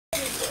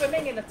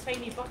swimming in a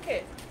tiny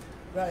bucket.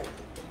 Right.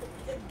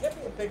 Give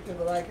me a picture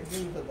that I can use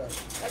in the...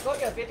 I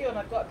got you a video and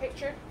I've got a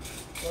picture.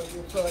 Well,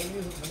 so I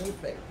use it in the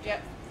newspaper.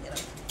 Yep. You know.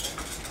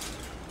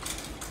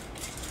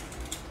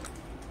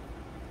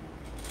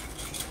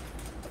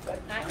 I've got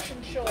an action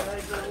shot.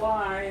 They're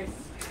live.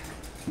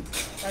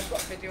 I've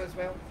got a video as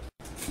well.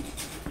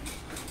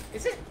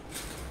 Is it?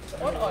 Is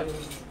it on?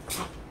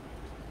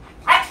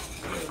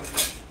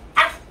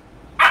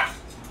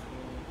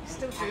 He's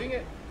still doing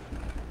it.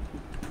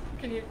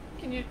 Can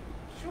you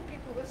show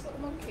people this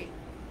little monkey?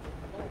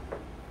 Oh.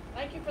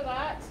 Thank you for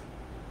that.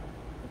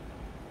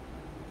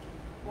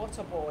 What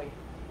a boy.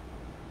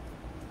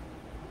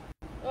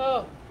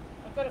 Oh,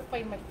 I've got to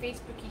find my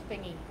Facebooky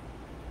thingy.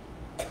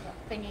 That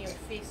thingy on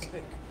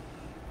Facebook.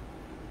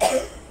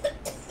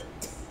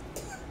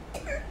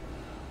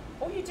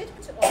 Oh, you did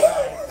put it on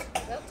live.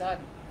 Well done.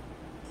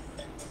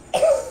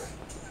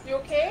 You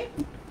okay?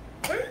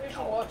 Where's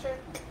your water?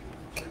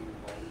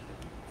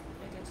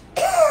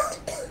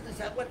 Is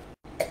that what?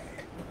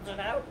 Is it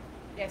out?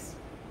 Yes.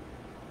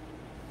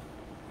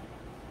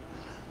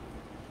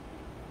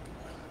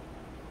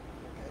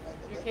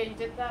 You okay? You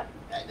did that?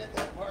 I did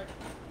that part.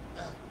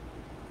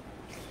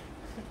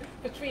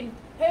 Between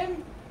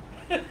him.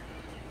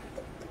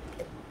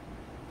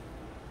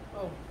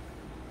 Oh.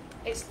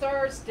 It's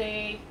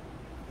Thursday.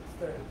 It's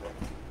Thursday.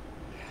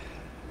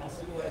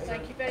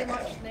 Thank you very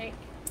much, Nick.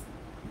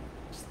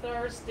 It's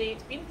Thursday.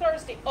 It's been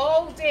Thursday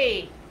all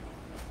day.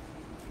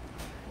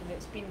 And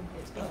it's been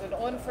going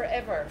on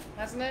forever,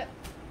 hasn't it?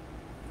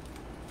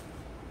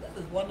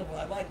 This is wonderful.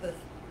 I like this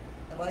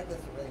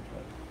arrangement.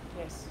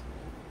 Yes.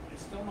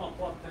 It's still not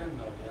plugged in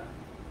though,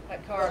 yeah?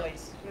 At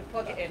Carly's. We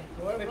plug it in.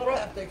 So we don't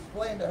have to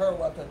explain to her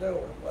what to do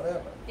or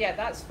whatever. Yeah,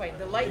 that's fine.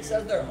 The lights.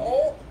 Does their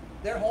whole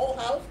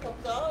house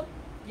comes on?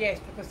 Yes,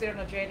 because they're on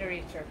a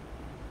generator.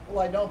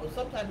 Well, I know, but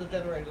sometimes the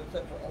generator is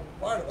central on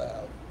part of the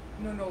house.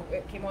 No,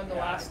 it came on the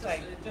last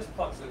time. It just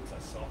plugs into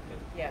a socket.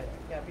 Yeah,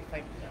 it'll be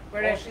fine. Yeah. All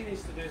Whereas she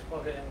needs to do is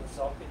plug it in the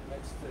socket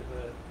next to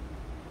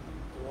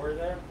the door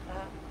there.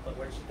 But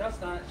when she does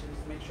that, she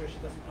needs to make sure she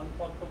doesn't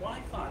unplug the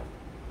Wi-Fi.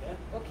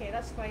 Yeah? okay,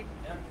 that's fine.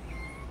 Yeah.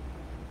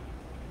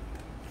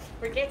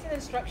 We're getting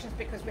instructions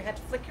because we had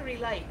flickery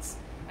lights,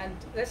 and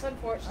this I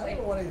unfortunately.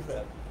 don't know what he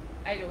said.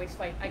 I know, it's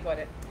fine. I got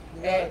it.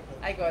 You got it?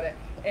 I got it.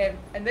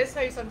 And this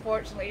house,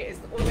 unfortunately, is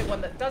the only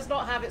one that does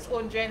not have its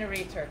own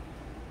generator.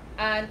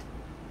 And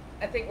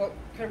I think what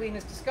Carlene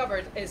has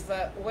discovered is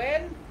that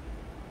when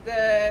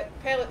the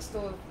pellet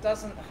stove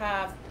doesn't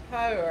have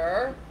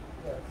power,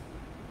 Yes.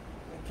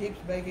 It keeps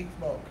making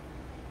smoke.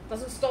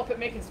 doesn't stop it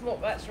making smoke.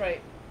 That's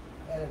right,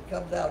 And it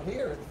comes out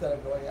here instead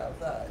of going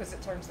outside. because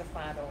it turns the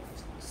fan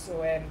off. So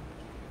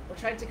we're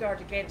trying to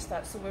guard against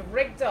that. So we've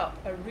rigged up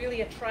a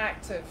really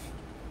attractive,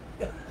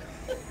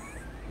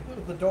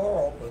 With the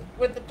door open.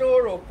 with the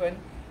door open,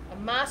 a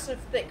massive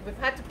thick. We've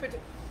had to put it.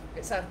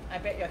 It's a. I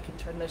bet you I can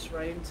turn this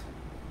round.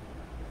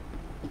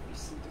 Let me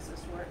see. Does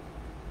this work?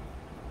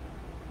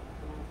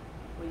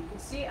 Well, you can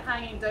see it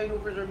hanging down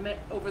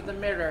over the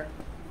mirror.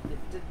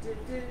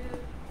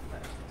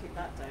 Let's take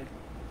that down.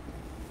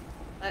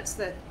 That's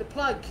the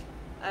plug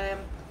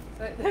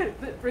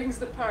that brings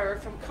the power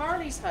from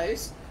Carly's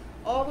house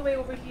all the way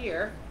over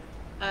here,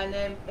 and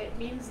it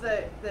means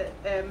that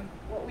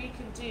what we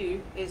can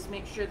do is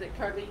make sure that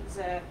Carlene's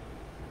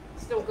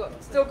still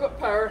got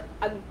power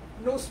and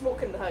no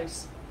smoke in the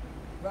house.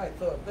 Right,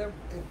 so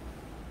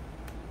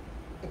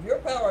if your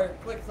power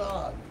clicks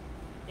on,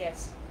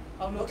 Yes.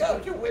 I'll know look to out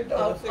go- your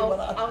window to see what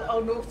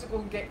I'll know to go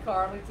and get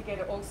Carly to get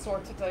it all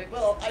sorted out.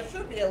 Well, I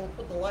should be able to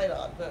put the light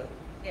on too.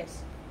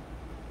 Yes,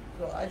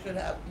 So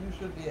you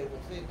should be able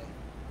to see me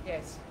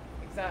yes,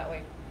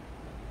 exactly.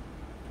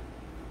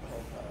 the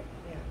whole time.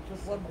 Yeah.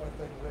 Just one more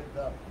thing rigged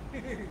up.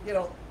 You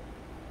know,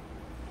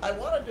 I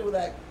want to do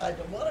that. I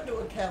want to do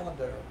a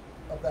calendar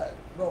of that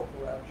rope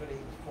around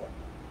Janine's foot.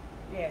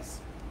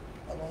 Yes.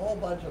 Of a whole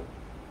bunch of.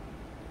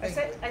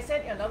 I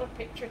sent you another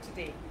picture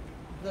today.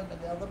 Them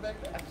in the other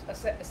picture. I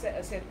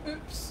said,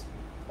 oops,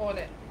 on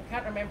it. I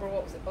can't remember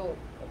what was it. Oh,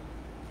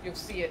 you'll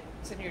see it.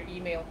 It's in your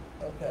email.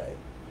 Okay.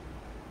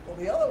 Well,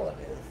 the other one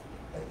is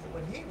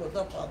when he was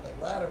up on the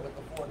ladder with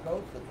the 4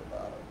 goats at the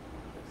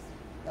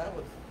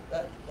bottom.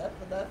 That's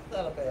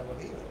not a bad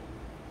one either.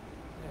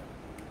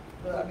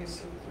 But I mean,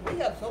 we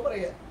have so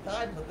many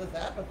times that this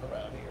happens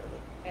around here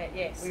that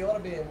Yes. we ought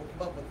to be able to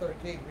come up with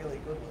 13 really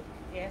good ones.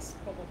 Yes,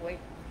 probably.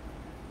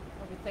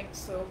 I would think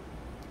so.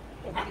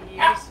 Over the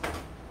years.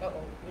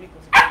 Uh-oh, here he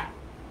goes again.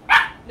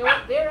 No,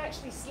 they're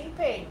actually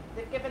sleeping.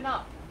 They've given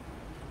up.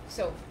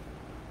 So.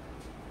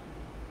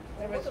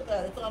 Look at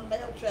that, it's on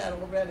mail chat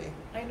already.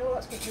 I know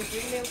that's because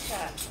you're doing mail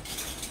chat.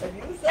 Have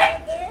you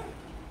set it there?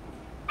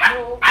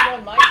 No, I'm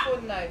on my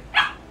phone now.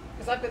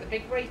 Because I've got the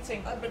big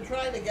writing. I've been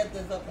trying to get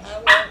this up. How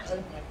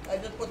long? I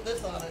just put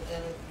this on it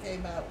and it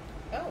came out.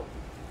 Oh.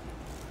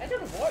 I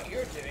don't know what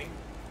you're doing.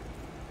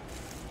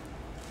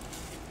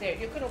 There,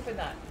 you can open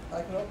that.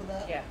 I can open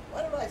that? Yeah.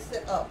 Why don't I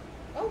sit up?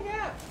 Oh,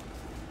 yeah.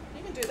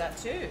 You can do that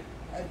too.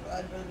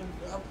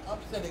 Up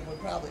sitting would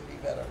probably be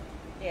better.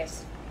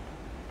 Yes.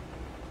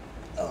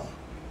 Oh.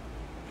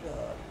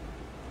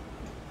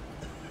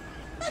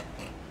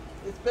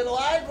 been a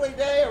lively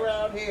day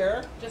around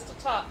here. Just a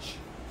touch.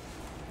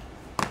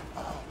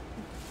 Oh.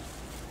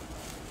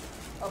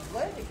 I'm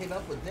glad you came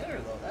up with dinner,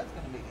 though. That's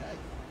going to be nice.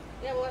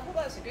 Yeah, well, I hope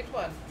that's a good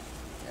one.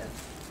 Yeah.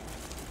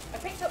 I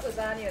picked up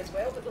lasagna as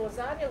well, but the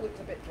lasagna looked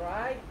a bit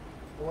dry.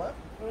 What?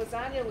 The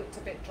lasagna looked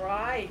a bit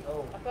dry.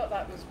 Oh. I thought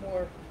that was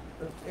more,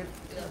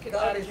 It's could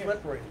got add it your-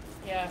 slippery.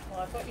 yeah,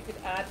 well, I thought you could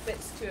add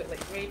bits to it,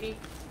 like gravy.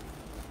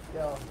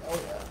 Yeah. Oh,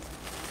 yeah.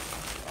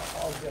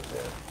 I'll get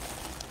there.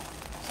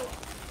 So,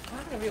 I'm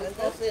having a real And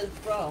thought. this is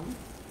from...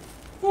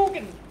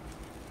 Hogan.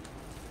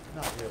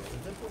 Not really.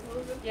 Is this from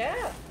Logan?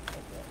 Yeah.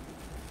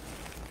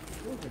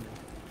 Okay. Logan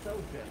is so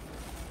gentle.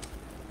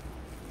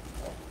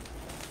 Oh.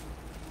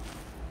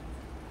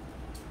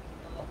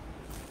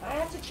 Oh. I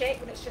have to check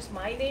when it's just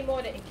my name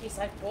on it in case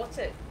I've bought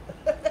it.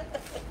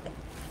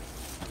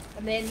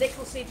 And then Nick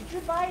will say, did you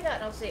buy that?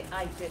 And I'll say,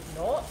 I did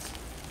not.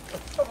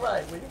 All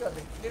right, well, you got an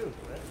excuse,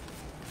 right?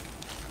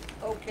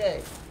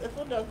 Okay, this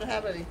one doesn't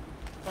have any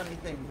funny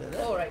things in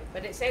it. All right,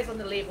 but it says on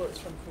the label it's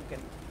from Fugan.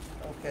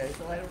 Okay,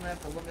 so I don't have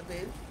to look at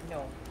these,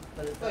 No.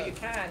 but it Well, does. you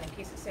can in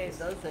case it says. It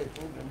does say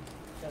Fugan.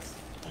 Yes.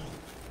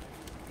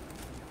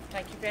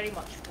 Thank you very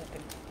much,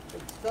 Fugan.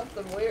 It's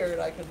something weird,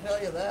 I can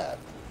tell you that.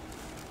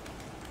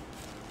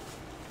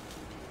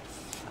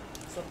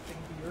 Something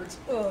weird.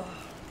 Ugh.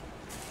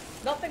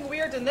 Nothing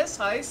weird in this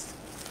house.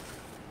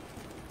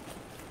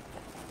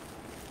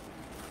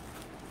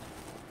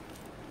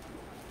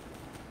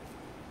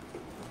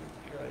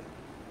 Right.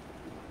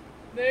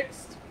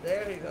 Next.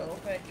 There you go.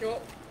 Thank you.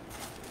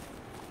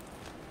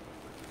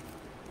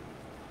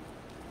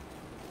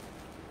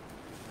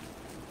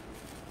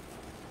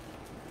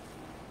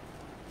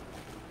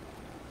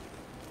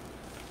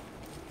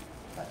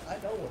 I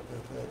know what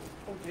this is.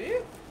 Oh, do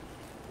you?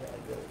 Yeah, I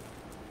do.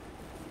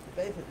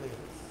 Basically,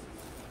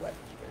 it's sweat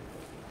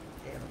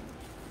scraper. Animals.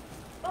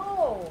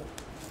 Oh,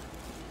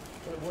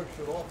 But it works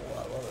for an awful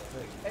lot of other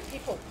things. by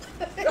people.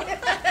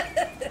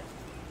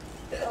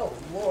 Oh,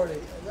 Lordy.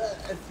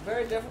 It's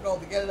very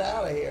difficult to get it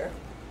out of here.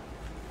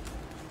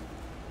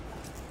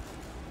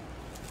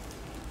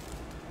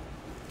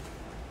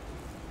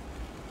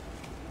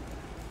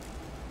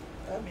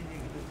 I mean, you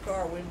can do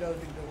car windows,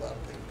 you can do a lot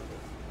of things with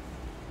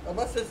this.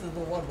 Unless this is the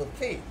one with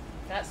teeth.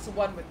 That's the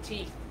one with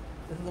teeth.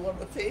 This is the one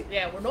with teeth?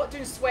 Yeah, we're not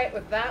doing sweat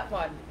with that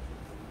one.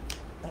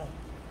 Oh.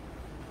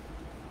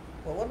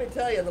 Well, let me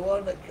tell you, the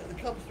one that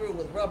comes through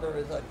with rubber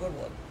is a good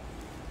one.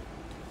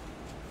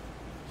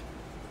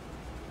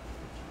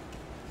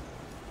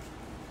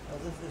 Oh,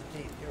 this is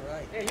teeth, you're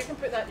right. Yeah, you can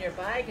put that in your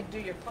bag and do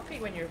your puppy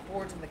when you're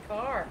bored in the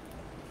car.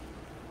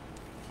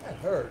 That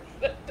hurts.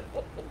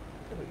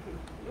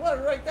 You want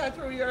to rake that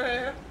through your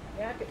hair?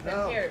 Yeah, I could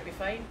No. in here, it'd be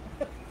fine.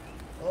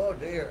 Oh,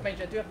 dear. Mind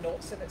you, I do have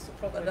knots in it, so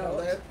probably But no,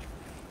 not. that,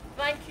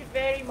 Thank you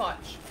very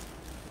much.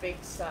 Big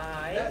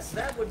size.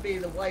 that would be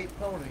the white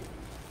pony.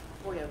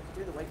 Oh yeah, we could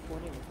do the white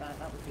pony with that.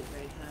 That would be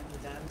very handy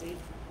dandy.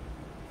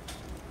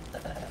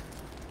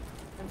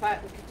 In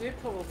fact, we could do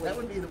probably. That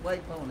would be the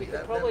white pony. We could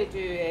That- probably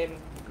that'd do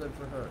be good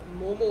for her.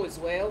 Momo as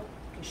well,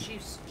 because she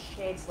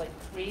sheds like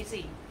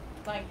crazy.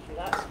 Thank you,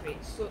 that's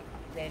great. So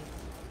then,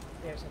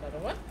 there's another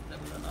one.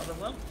 And another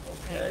one.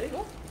 There you Okay.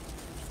 go.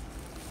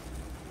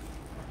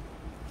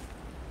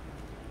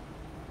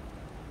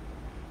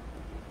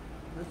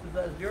 This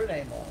has your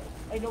name on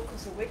it. I know,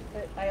 because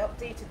I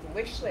updated the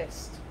wish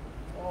list.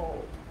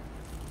 Oh.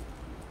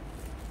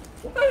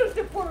 Why don't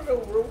you put a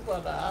new roof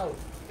on the house?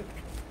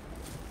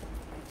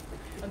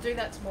 I'm doing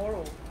that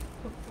tomorrow.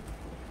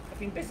 I've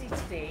been busy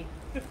today.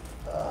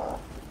 Ah.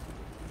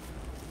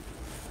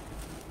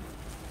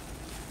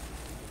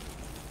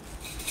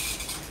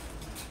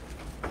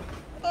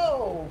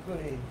 Oh,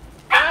 goody.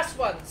 Last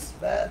ones.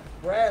 That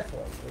brass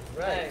one was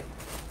right.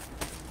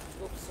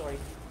 Now. Oops, sorry.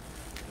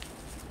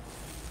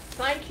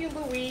 Thank you,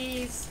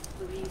 Louise.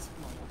 Louise,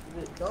 come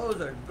on.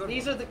 Those are good.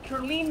 These are the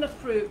Carlene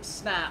approved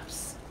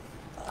snaps.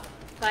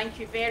 Thank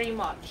you very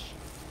much.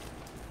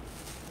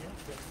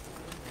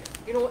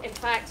 You know, in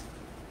fact,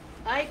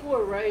 I go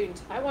around,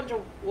 I wonder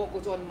what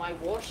goes on in my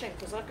washing,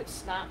 because I've got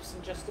snaps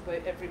in just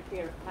about every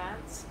pair of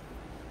pants.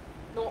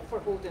 Not for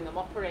holding them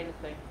up or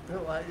anything.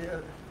 No,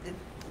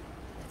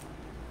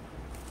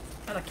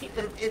 And I keep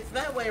them. it's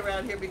that way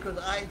around here because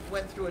I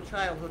went through a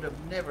childhood of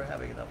never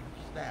having enough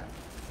snaps.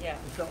 Yeah.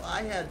 And so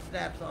I had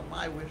snaps on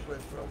my wish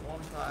list for a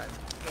long time,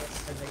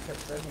 Yes. and they kept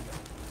sending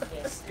them.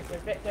 Yes.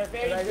 They're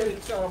very And I good.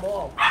 didn't sell them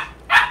all.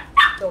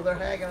 So they're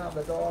hanging on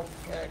the dog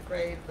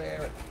crate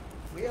there.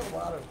 We have a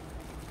lot of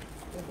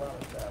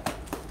stuff.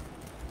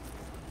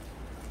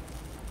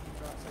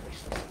 That's a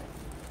wish list thing.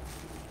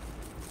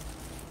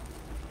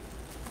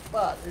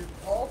 But it's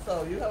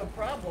also, you have a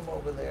problem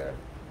over there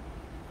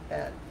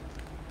at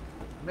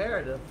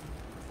Meredith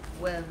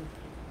when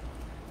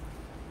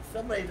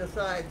somebody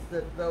decides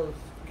that those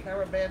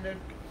Carabiner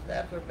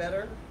snaps are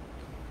better.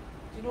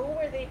 Do you know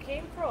where they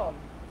came from?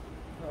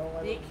 No,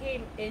 I They don't.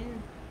 came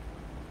in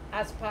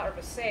as part of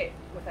a set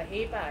with a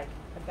hay bag,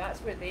 and that's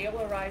where they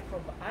all arrived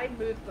from. But I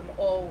moved them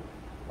all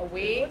It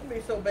away. wouldn't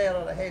be so bad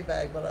on a hay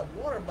bag, but a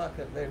water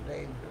bucket, they're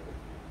dangerous.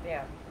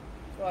 Yeah.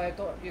 Well, I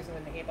don't use them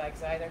in the hay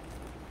bags either.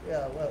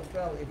 Yeah, well,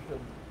 probably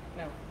shouldn't.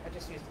 No, I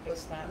just use the big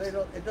snaps. They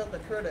don't, it doesn't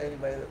occur to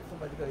anybody that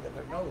somebody's gonna get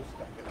their nose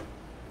stuck in it,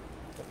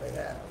 but they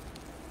have.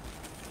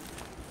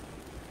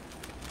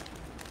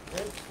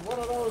 It's one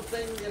of those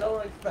things you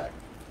don't expect.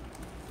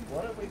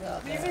 What have we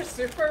got These now? are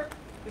super.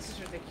 This is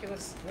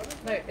ridiculous. What is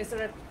Now, is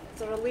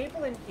there a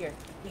label in here?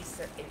 Yes,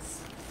 there is.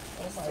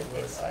 Oh Yes, my there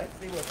word, is. I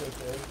see what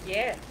this is.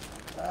 Yeah.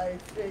 I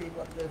see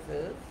what this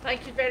is.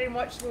 Thank you very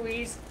much,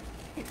 Louise.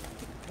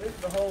 This is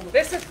the whole.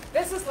 This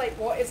is like,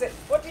 what is it?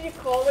 What do you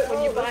call it when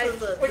Oh, you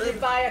this buy is you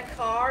buy a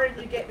car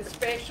and you get the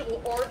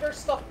special order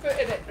stuff put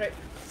in it, right?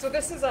 So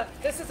this is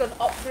an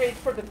upgrade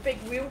for the big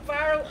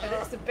wheelbarrow, and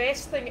it's the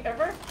best thing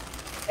ever.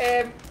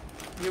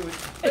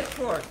 Of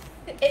course.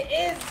 It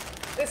is.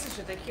 This is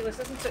ridiculous,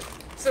 isn't it?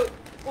 So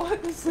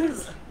what this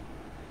is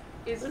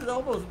This is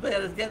almost as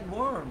bad as getting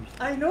worms.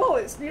 I know,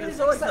 it's nearly, It's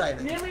so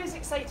exciting. nearly as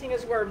exciting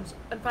as worms.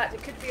 In fact,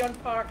 it could be on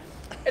par.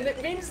 And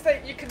it means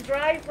that you can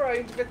drive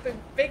round with the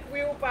big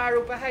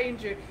wheelbarrow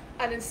behind you,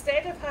 and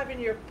instead of having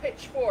your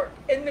pitchfork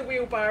in the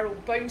wheelbarrow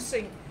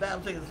bouncing,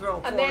 Bouncing and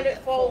throwing. and then it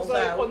falls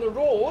out on the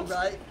road,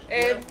 Right.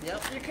 yep.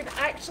 Yep. You can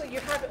actually, you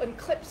have it on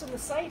clips on the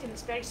side, and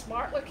it's very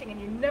smart looking, and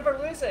you never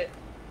lose it.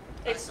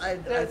 It's, I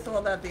saw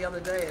that the other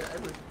day.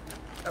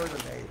 I was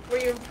amazed. were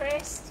you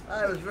impressed?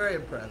 I was very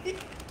impressed.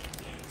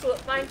 So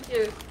thank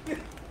you.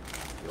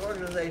 The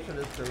organization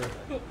is terrific.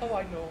 Oh,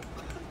 I know.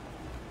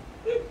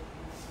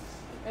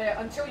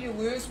 Until you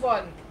lose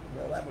one,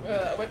 Well, that would be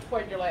at which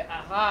point you're like,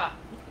 aha.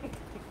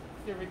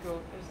 Here we go.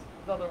 There's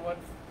another one.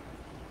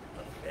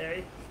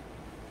 okay.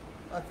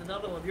 That's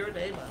another one of your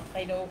name on.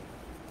 I know.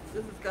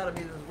 This has got to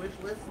be this wish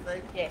list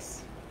thing.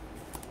 Yes.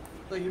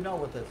 So you know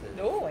what this is?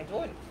 No, I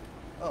don't.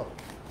 Oh,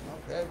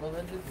 okay. Well,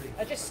 then just be.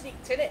 I just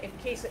sneaked in it in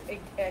case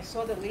I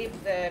saw the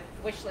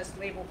wish list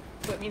label,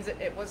 so it means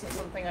that it wasn't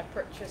something I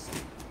purchased.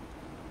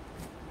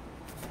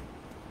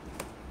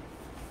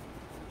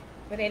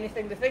 But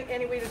anything, the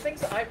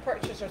things that I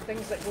purchase are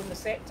things that go in the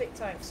septic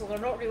tank, so they're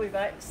not really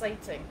that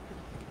exciting.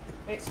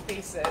 Let's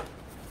face it.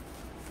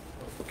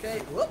 Okay.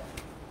 Whoop.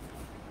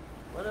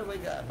 What have we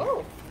got? Here?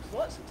 Oh, there's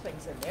lots of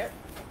things in there.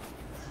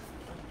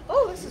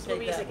 Oh, this You is take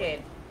Louise that one.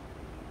 again.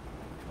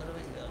 What have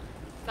we got?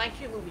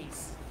 Thank you,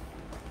 Louise.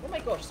 Oh my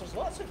gosh, there's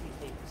lots of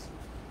these things.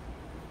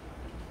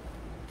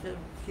 To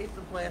keep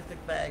the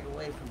plastic bag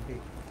away from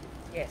people.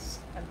 Yes,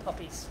 and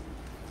puppies.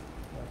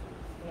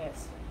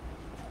 Yes.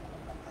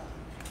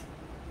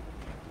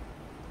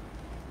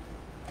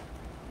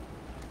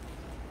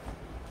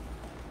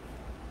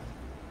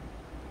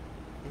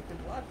 You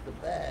can watch the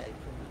bag,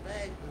 because the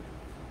bag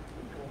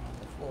is going on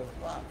the floor of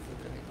the box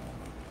at any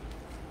moment.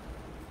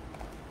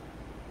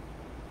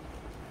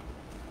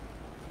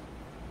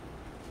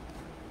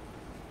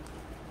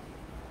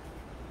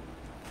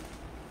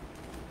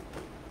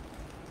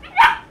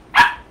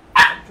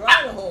 I'm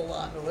trying to hold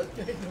on to it.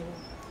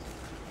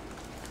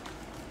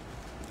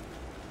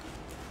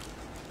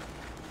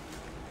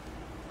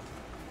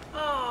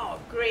 Oh,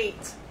 great.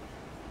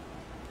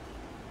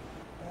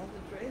 How's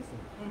it tracing?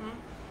 Mm-hmm.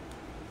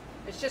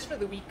 It's just for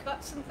the wee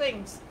cuts and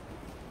things.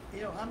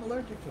 You know, I'm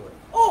allergic to it.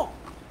 Oh,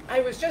 I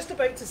was just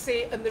about to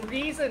say, and the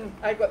reason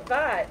I got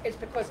that is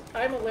because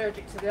I'm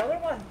allergic to the other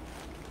one.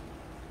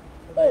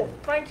 Oh,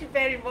 thank you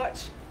very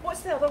much.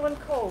 What's the other one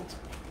called?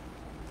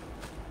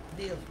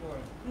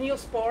 Neosporin.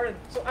 Neosporin.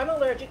 So I'm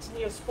allergic to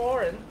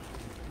Neosporin,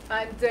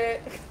 and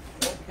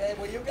Okay,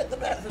 well you get the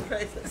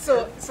concentration.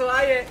 so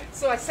I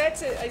said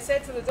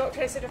to the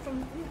doctor, I said,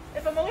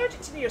 if I'm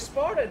allergic to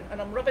Neosporin and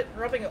I'm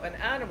rubbing it on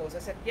animals, I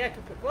said, yeah, I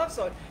can put gloves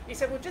on. He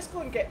said, well, just go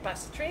and get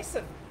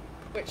bacitracin,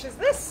 which is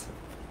this.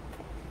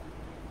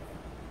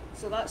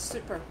 So that's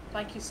super.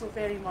 Thank you so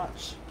very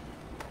much.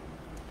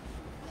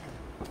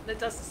 It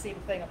does the same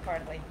thing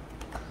apparently.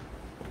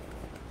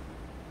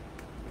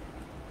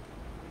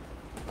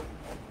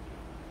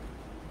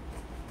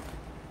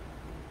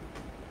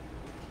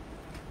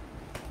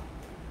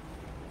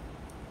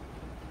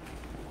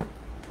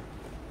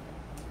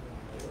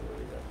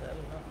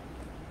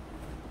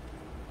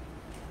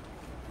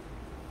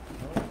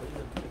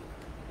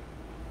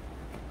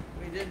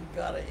 We didn't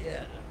got it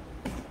yet.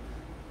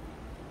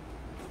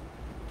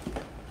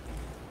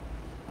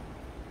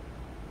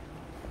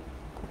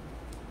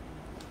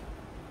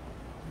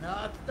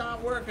 No, it's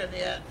not working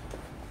yet.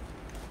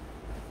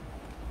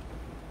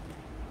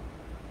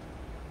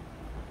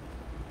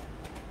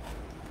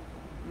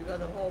 You got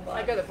the whole box?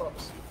 I got a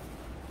box.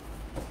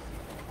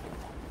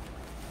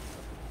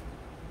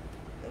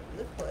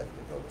 This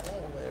plastic goes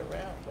all the way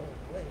around,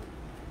 both ways.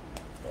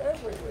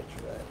 Every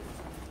which way.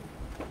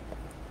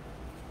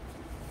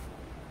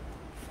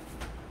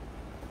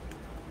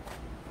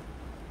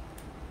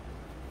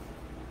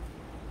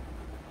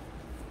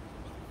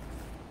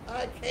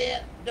 I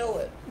can't do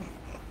it.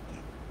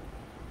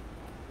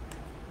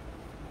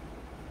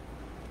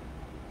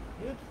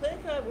 You'd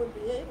think I would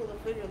be able to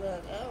figure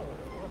that out,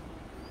 or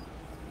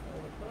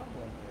what the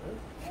problem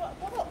is. What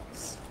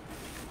box?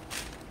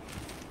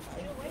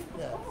 I don't like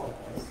that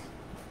size.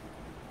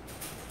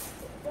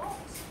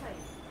 Box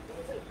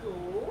type. There we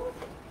go.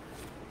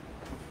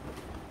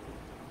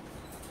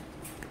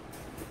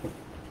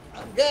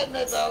 I'm getting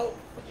it though.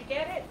 Did you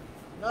get it?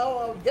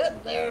 No, I'm getting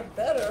there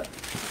better.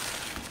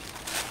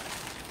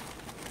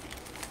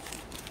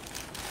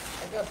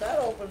 I got that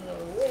open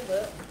a little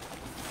bit.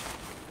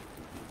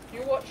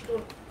 You watch you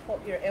don't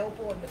pop your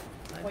elbow on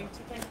the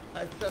pointy thing.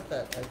 I set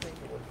that, I think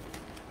it was.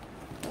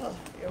 Oh,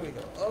 here we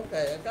go.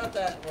 Okay, I got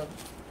that one.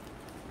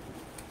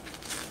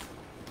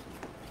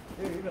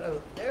 Here, you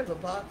know, there's a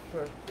box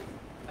for.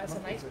 That's a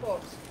nice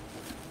box.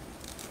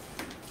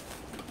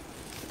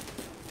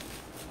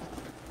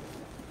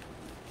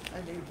 I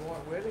need more.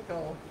 Where'd it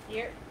go?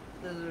 Here.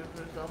 Scissors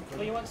or something.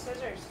 Oh, you want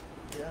scissors?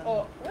 Yeah.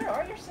 Oh, where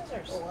are your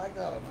scissors? Oh, I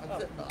got them. I'm Oh.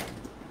 sitting on 'em.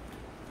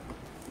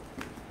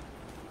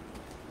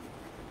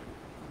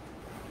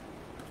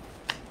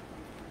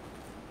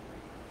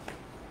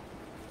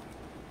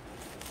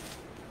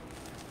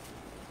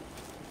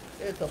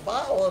 It's a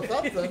bottle of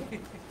something.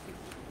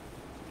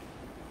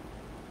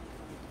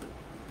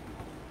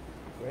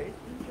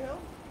 Raisin gel?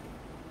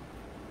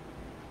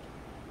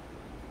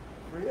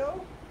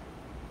 Rio?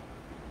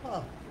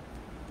 Huh.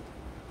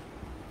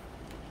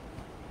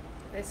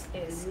 This Do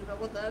is, you know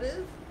what that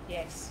is?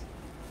 yes.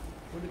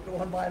 Would it go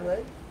on my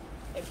leg?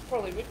 It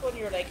probably would go on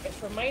your leg. It's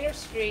for minor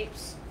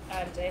scrapes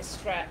and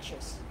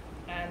scratches.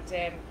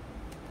 And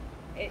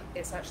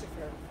it's actually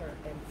for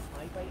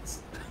fly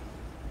bites.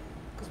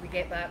 Because we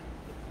get that.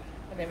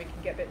 And then we can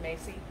get a bit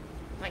messy.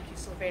 Thank you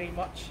so very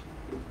much.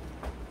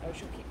 I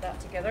shall keep that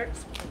together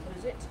so we don't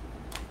lose it.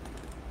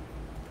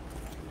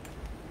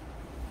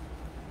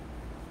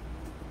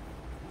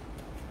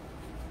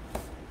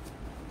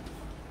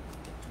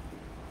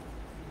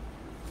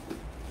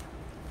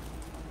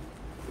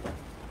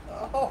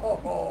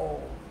 Oh,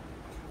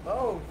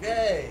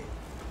 okay.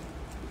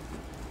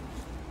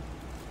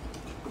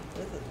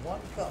 This is 1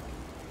 cup.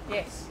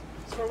 Yes.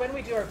 It's for when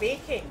we do our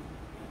baking.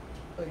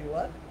 So you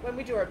what? When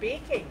we do our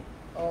baking.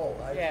 Oh,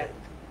 I Yeah. see.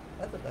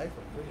 That's a nice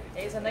one, too.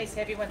 It is a nice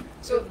heavy one.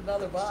 So So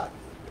another box.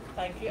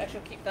 thank you. I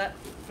shall keep that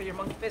for your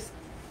monkey fist.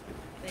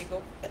 There you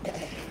go.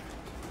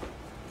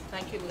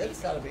 Thank you, There's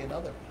Louise. got to be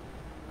another.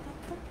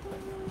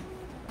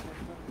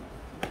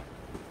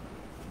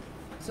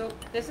 So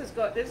this is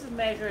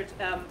measured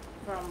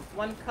from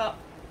 1 cup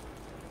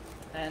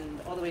and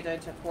all the way down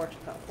to a quarter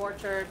cup,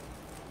 quarter,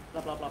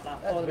 blah blah blah blah,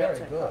 That's all the way up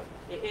very to a cup.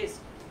 good. It is,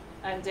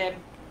 and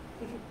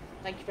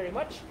thank you very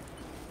much.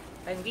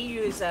 And we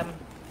use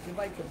You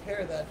might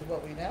compare that to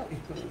what we now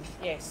use.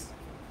 yes,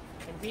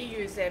 and we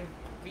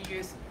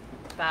use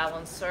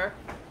balancer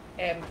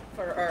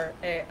for our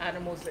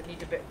animals that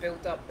need a bit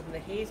build up, and the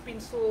hay's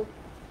been so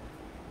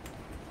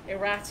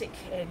erratic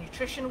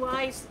nutrition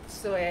wise,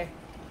 so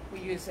we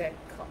use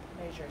cup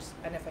measures,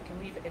 and if I can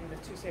leave it in the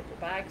 2 separate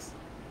bags,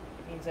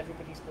 it means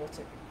everybody's got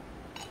it.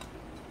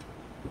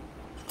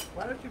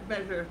 Why don't you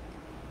measure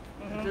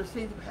Mhm. to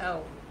see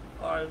how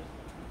our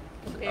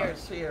Compares.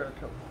 Sierra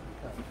comes?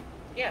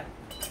 Yeah.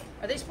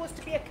 Are they supposed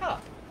to be a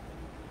cup?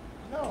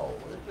 No,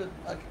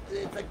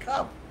 it's a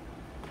cup.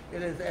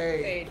 It is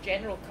a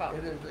General cup.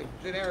 it is a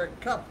generic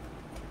cup.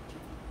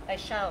 I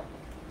shall.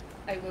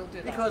 I will do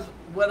that. Because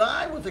when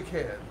I was a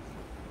kid,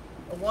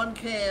 a 1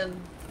 can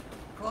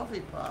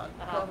coffee pot,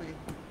 Uh-huh.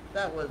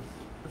 that was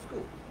a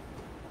scoop.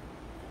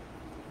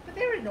 But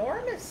they're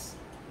enormous.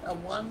 A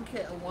 1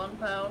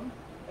 pound?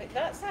 Like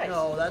that size?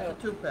 No, that's oh. a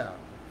 2 pound.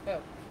 Oh,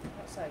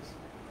 that size.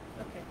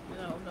 Okay.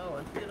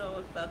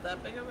 It's about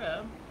that big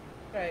around.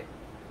 Right.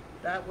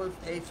 That was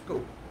a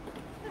scoop.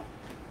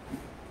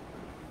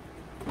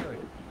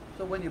 Period.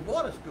 So when you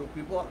bought a scoop,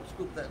 you bought a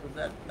scoop that was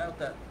about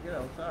that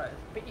size.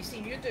 But you see,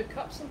 you do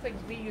cups and things.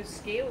 We use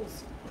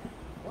scales.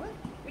 What?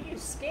 We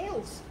use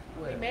scales.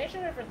 Where? We measure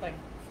everything.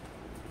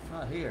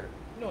 Not here.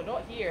 No,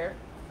 not here.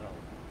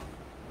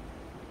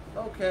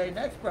 No. Okay,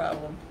 next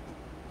problem.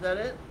 Is that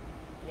it?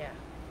 Yeah.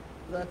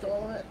 That's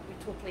all of it?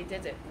 We totally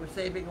did it. We're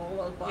saving all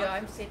those boxes? Yeah,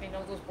 I'm saving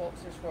all those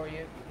boxes for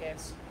you.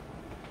 Yes.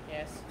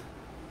 Yes.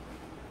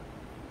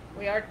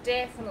 We are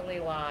definitely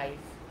live.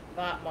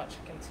 That much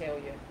I can tell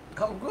you.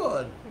 Oh,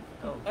 good.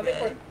 I think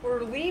Okay. we're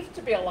relieved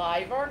to be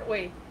alive, aren't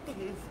we?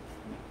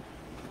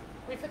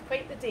 We've had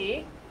quite the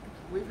day.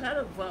 We've had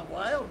a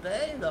wild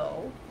day,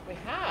 though. We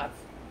have.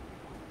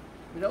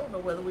 We don't know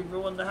whether we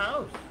ruined the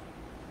house.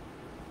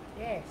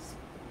 Yes.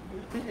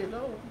 You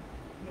know.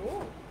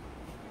 No.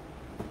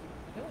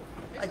 No.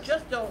 I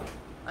just don't.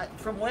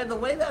 From the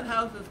way that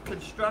house is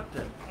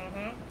constructed,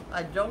 Mm-hmm.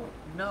 I don't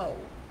know.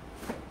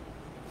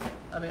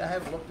 I mean, I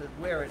haven't looked at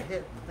where it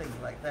hit and things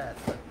like that.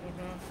 But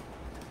Mm-hmm.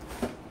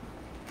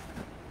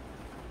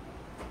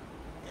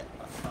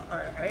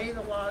 are any of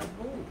the logs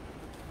moved?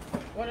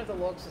 One of the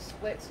logs is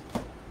split.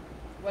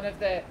 One of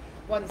the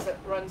ones that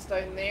runs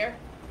down there.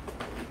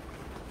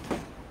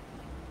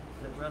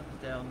 That runs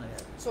down there.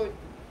 So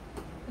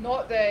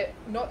not the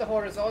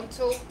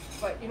horizontal,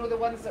 but you know the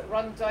ones that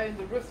run down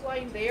the roof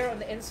line there on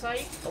the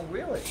inside. Oh,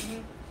 really?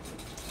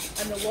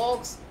 And the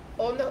logs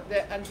on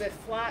and the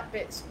flat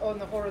bits on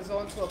the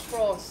horizontal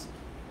across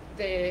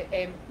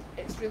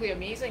it's really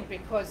amazing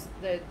because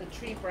the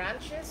tree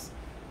branches,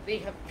 they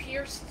have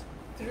pierced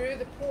through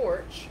the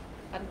porch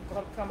and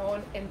have come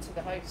on into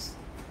the house.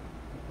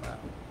 Wow.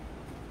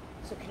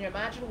 So can you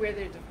imagine where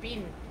they'd have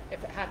been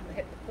if it hadn't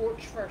hit the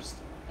porch first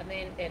and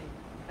then in?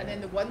 And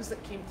then the ones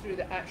that came through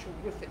the actual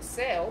roof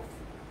itself,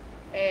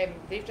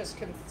 they've just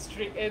come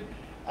straight in.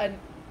 And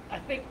I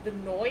think the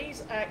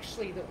noise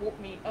actually that woke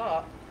me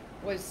up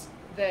was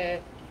the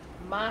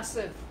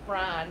massive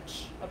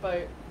branch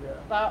about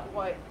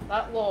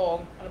that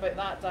long and about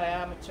that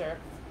diameter.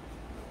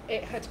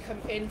 It had come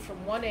in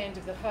from one end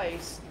of the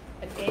house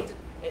and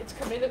it's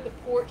come in at the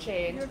porch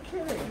end. You're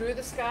kidding. Through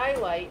the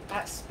skylight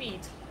at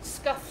speed,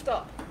 scuffed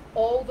up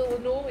all the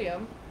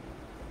linoleum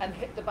and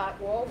hit the back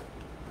wall.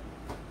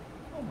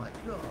 Oh my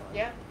God.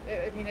 Yeah,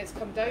 I mean it's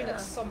come down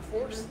at some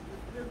force.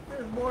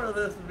 There's more of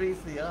this than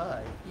meets the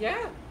eye.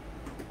 Yeah,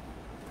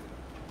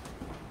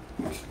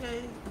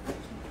 Okay.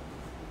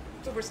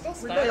 so we're still We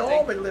standing. may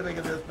all be living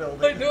in this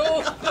building. I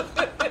know.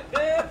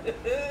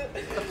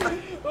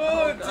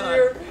 Oh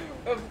dear.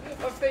 I'm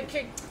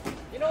thinking,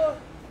 you know,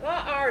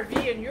 that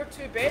RV and your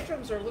 2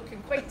 bedrooms are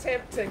looking quite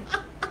tempting.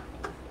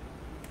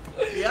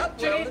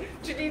 Yep. Well,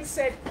 Janine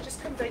said,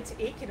 just come down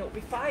to Aiken, it'll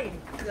be fine.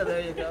 yeah,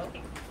 there you go.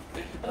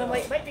 And I'm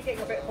like, might be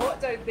getting a bit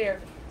hot down there.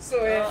 So,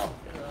 Oh,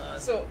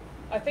 God. so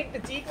I think the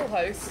Deagle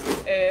house,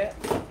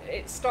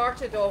 it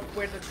started off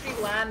where the tree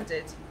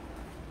landed.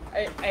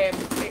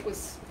 It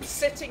was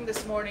sitting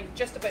this morning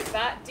just about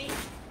that deep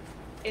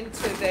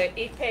into the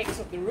apex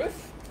of the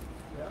roof,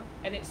 Yeah.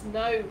 and it's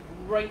now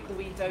right the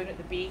way down at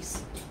the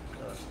base.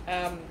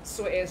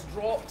 So it has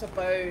dropped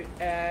about,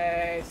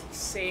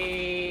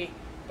 say,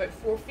 about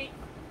 4 feet,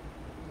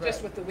 just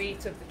Right. with the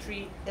weight of the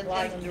tree And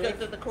lying on the just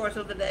roof. in the course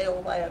of the day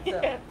all by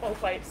itself. Yeah, all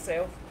by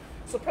itself.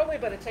 So probably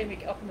by the time we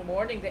get up in the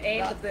morning, the end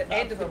Not- of the not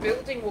end of the from-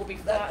 building will be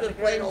flat That's on the just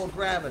plain ground. old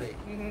gravity.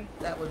 Hmm.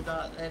 That was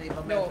not any No,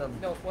 momentum.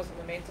 no, it wasn't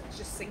momentum. It's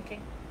just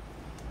sinking.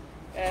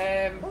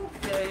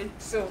 Okay.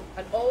 So,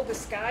 and all the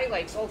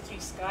skylights, all 3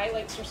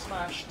 skylights are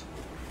smashed.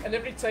 And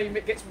every time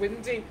it gets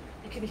windy,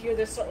 you can hear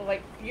this sort of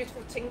like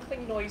beautiful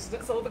tinkling noise. And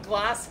it's all the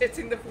glass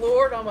hitting the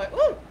floor. And I'm like,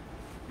 oh,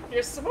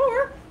 here's some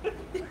more.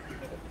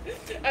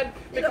 And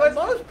You know, because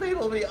most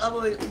people will be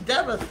utterly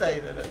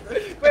devastated.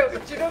 well,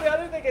 do you know the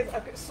other thing is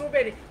I've got so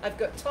many. I've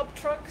got tub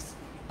trucks.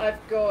 I've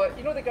got,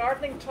 you know, the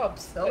gardening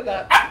tubs. Oh, like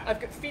yeah. that. I've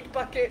got feed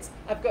buckets.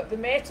 I've got the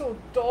metal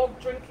dog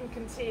drinking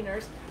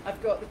containers.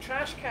 I've got the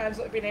trash cans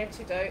that have been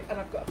emptied out, and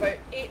I've got about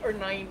 8 or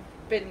 9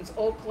 bins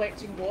all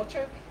collecting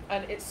water.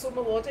 And it's so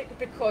melodic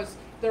because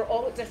they're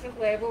all at different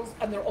levels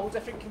and they're all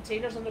different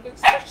containers, and they're going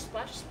splash,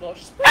 splash,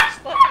 splash, splash,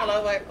 splash. And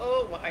I'm like,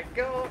 oh my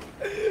God.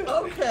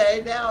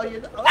 Okay, now you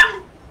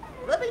know,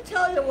 let me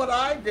tell you what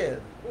I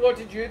did. What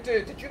did you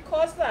do? Did you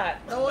cause that?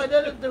 No, I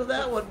didn't do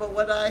that one, but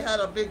when I had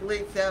a big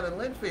leak down in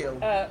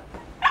Linfield, Uh,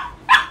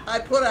 I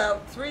put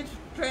out 3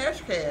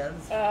 trash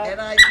cans, and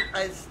I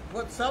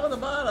put some at the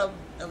bottom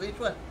of each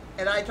one,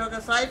 and I took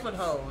a siphon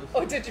hose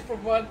oh, did you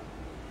from one?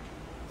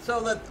 so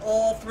that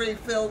all 3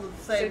 filled at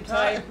the same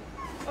time.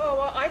 Oh,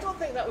 well, I don't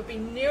think that would be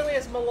nearly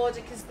as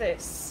melodic as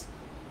this.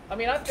 I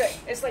mean, I've got,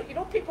 it's like, you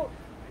know, people,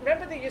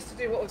 remember they used to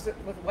do, what was it,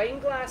 with wine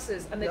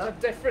glasses, and they'd Yeah. have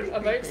different Beep,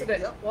 beep, amounts of beep,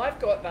 it. yep. Well, I've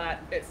got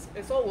that.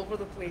 It's all over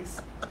the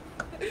place.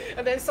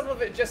 And then some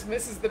of it just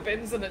misses the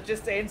bins and it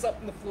just ends up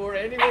on the floor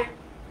anyway.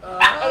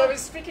 And I was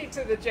speaking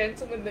to the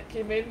gentleman that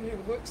came in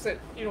who looks at,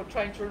 you know,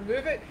 trying to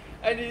remove it,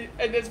 and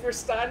as we're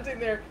standing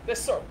there,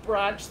 this sort of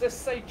branch, this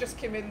side just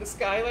came in the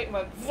skylight and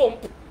went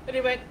vump. And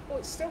he went, oh,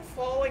 it's still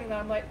falling. And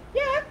I'm like,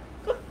 yeah.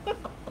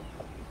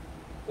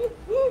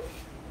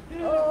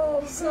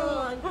 Oh, So,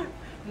 God.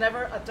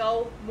 never a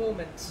dull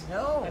moment.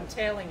 No. I'm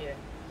telling you.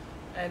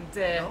 And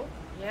No.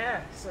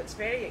 yeah, so it's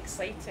very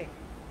exciting,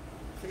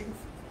 Seems-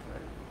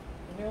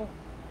 you know.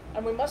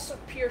 And we must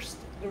have pierced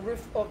the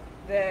roof of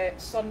the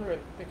sunroom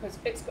because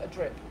it's got a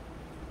drip.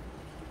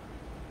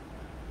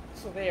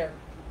 So there.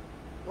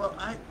 Well,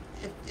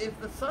 if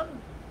the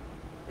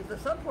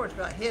sun porch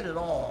got hit at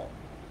all,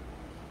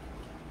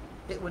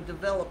 it would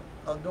develop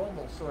a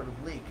normal sort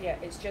of leak. Yeah,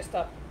 it's just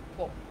up,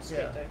 plop, straight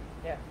Yeah. down.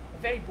 Yeah,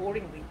 a very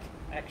boring leak,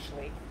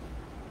 actually.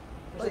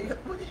 Well,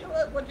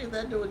 what you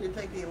then do is you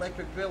take the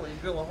electric drill and you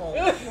drill a hole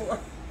in the floor.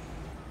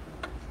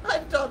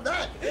 I've done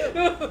that.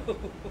 Too.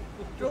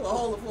 Drill a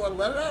hole in the floor,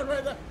 let it out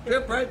right there,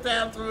 drip right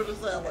down through the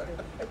cellar.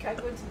 I can't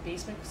go into the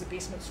basement because the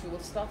basement's full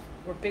of stuff.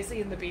 We're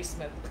busy in the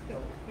basement.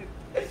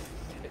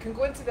 I can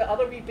go into the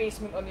other wee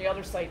basement on the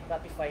other side,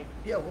 that'd be fine.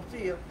 Yeah, we'll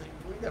see if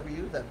we never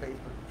use that basement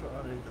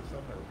underneath the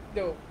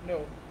summer.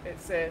 No,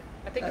 it's,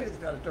 I think It's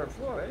got a dirt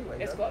floor anyway.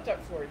 it's doesn't got a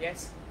dirt floor,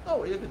 yes. it?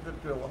 Oh, you could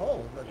just drill a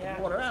hole, let Yeah.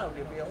 the water out,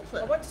 you'll be all I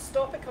set. want to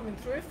stop it coming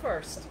through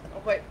first.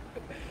 I'm like,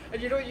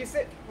 and you know,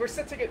 we're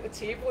sitting at the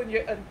table,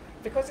 and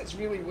because it's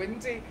really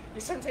windy,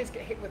 you sometimes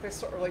get hit with this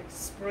sort of like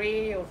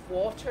spray of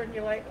water, and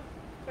you're like, oh,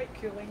 quite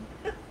cooling.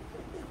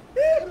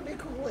 It'll be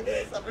cool in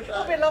the It'll be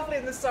summertime. lovely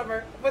in the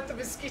summer with the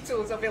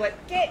mosquitoes. I'll be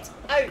like, get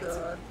out.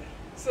 God.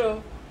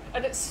 So,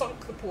 and it's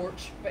sunk the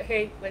porch, but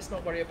hey, let's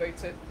not worry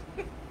about it.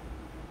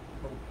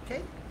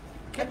 Okay.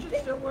 Kitchen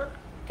still work?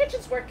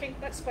 Kitchen's working,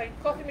 that's fine.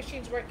 Coffee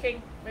machine's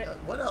working.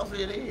 What else do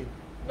you need?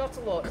 Not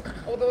a lot.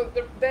 Although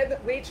then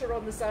later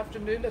on this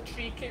afternoon, a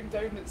tree came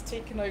down that's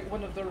taken out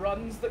one of the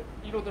runs that,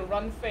 you know, the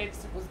run fence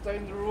that was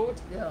down the road.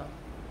 Yeah.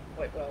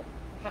 Like, well,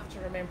 have to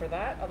remember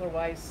that,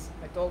 otherwise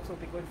my dogs will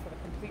be going for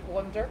a complete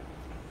wander.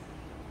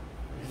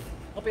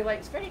 I'll be like,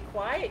 it's very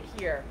quiet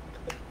here.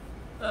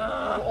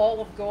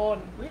 All have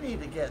gone. We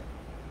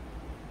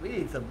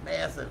need some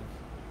massive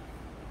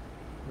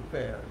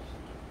repairs.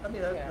 I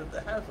mean, Yeah.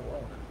 the house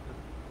alone.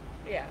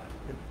 Yeah.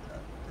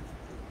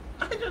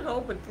 I just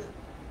hope it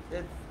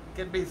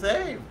can be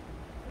saved.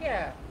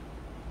 Yeah.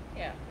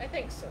 Yeah, I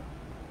think so.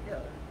 Yeah,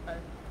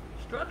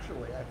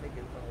 structurally, I think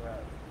it's all right.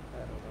 I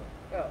don't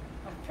know. Well,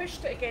 I've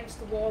pushed it against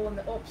the wall on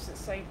the opposite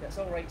side, that's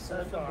all right so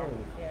That's a far. move.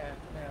 Yeah,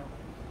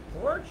 no.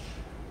 Porch?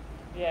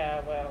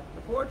 Yeah, well,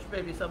 The porch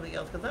may be something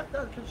else, because that's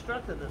not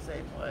constructed the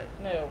same way.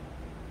 no.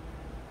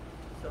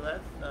 So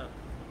that's not,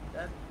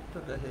 that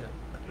took a hit.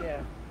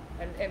 Yeah.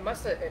 And it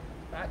must have,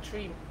 that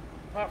tree,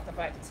 apart from the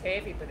fact it's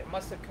heavy, but it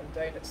must have come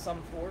down at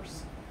some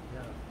force.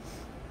 Yeah.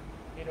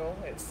 You know,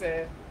 it's,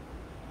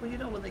 Well, you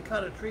know, when they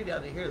cut a tree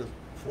down, you hear this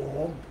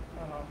boom.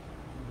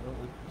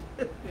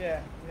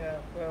 yeah,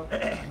 well.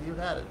 You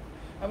had it.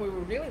 And we were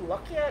really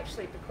lucky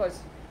actually because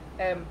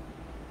there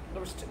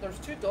was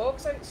two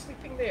dogs out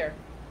sleeping there.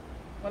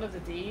 One of the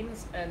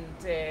Danes and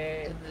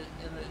In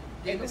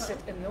the in the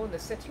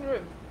sitting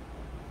room.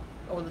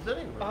 Oh, in the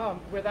sitting room.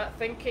 Where that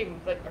thing came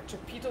like a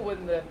torpedo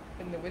in the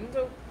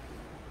window.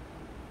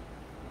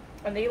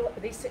 And they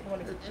sit in one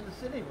of the, In the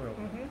sitting room.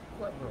 Mhm.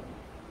 What room?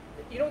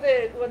 you know,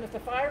 the one with the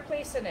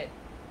fireplace in it.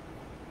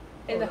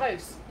 In Oh, the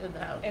house. In the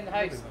house. In the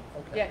living house. room.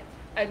 Okay. Yeah.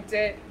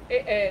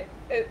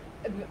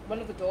 And one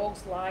of the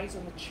dogs lies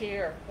on the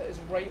chair that is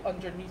right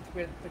underneath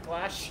where the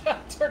glass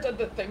shattered and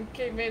the thing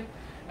came in.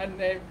 And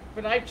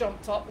when I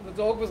jumped up, the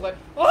dog was like,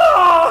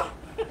 ah!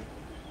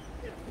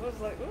 I was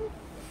like, oh,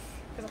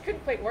 because I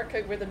couldn't quite work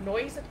out where the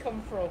noise had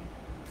come from.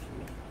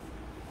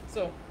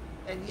 So,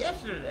 And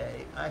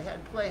yesterday, I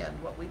had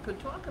planned what we could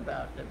talk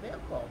about at mail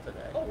call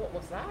today. oh, what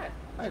was that?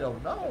 I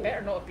don't know. It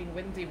better not have been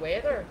windy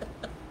weather.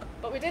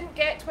 But we didn't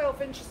get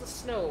 12 inches of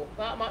snow.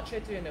 That much I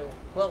do know.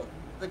 Well,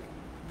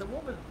 the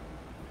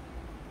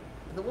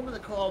woman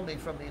that called me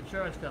from the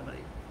insurance company,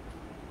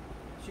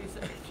 she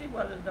said she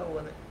wanted to know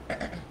whether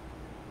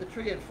the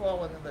tree had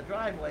fallen in the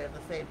driveway in the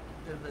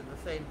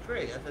same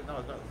tree. I said, no,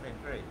 it's not the same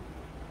tree.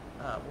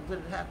 Well, did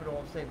it happen all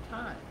at the same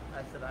time?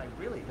 I said, I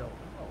really don't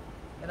know.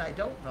 And I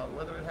don't know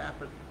whether it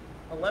happened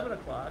 11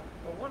 o'clock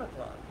or 1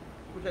 o'clock,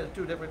 which has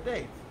two different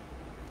dates.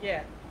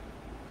 Yeah.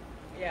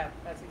 Yeah,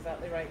 that's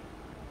exactly right.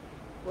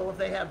 Well, if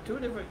they have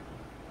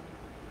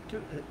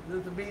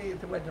there's a meeting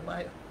that went to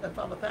if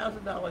I'm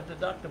 $1,000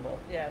 deductible,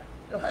 Yeah.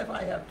 if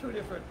I have two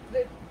different,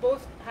 They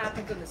both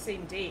happened on the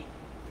same day.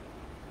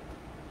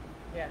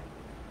 Yeah.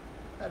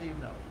 how do you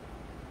know?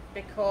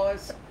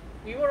 Because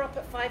we were up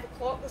at 5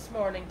 o'clock this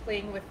morning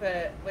playing with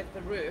the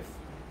roof,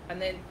 and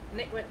then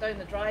Nick went down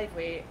the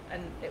driveway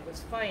and it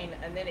was fine,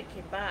 and then it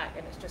came back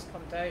and it's just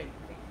come down.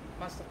 It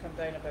must have come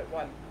down about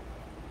 1.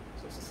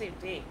 So it's the same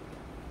day.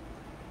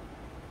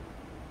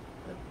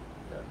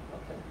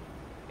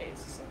 Okay.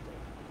 It's the same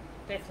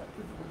day.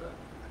 Definitely.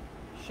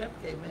 Shep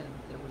came in,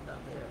 it was not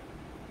there.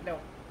 No.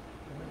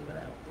 And when he went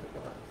out, it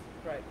was.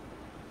 Right.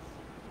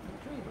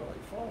 The tree really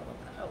fallen on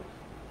the house.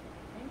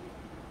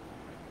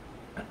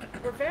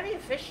 We're very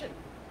efficient.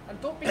 And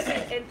don't be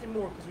saying anything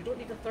more because we don't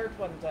need a third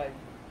one down.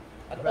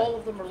 And Right. all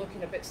of them are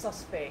looking a bit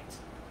suspect.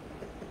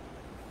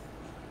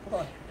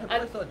 Well, I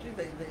And- thought, gee,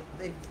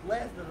 they've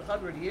lasted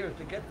 100 years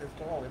to get this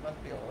tall, they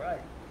must be all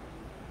right.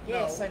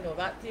 Yes, No. I know.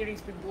 That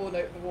theory's been blown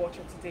out of the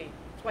water today.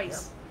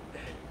 Twice.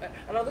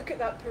 And I look at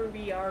that poor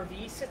wee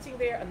RV sitting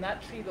there and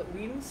that tree that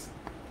leans.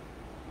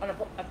 And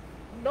I've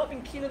not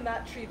been keen on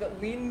that tree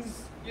that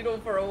leans, you know,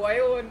 for a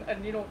while.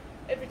 And you know,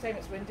 every time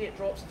it's windy it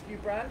drops a few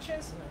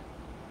branches.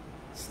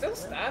 Still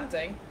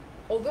standing.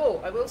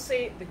 Although, I will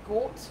say, the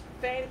goat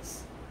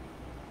fence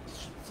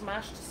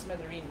smashed to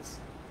smithereens.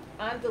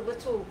 And the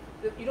little,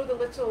 you know, the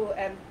little,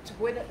 to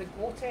go in at the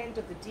goat end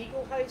of the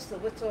Deagle house, the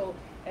little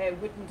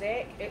wooden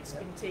deck, it's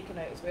been taken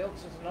out as well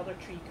because there's another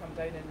tree come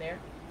down in there.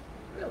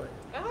 Really?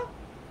 Ah,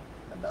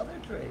 Another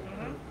tree,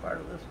 Mhm. part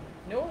of this one.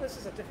 no, this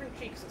is a different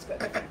tree because it's got a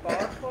different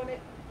bark on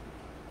it.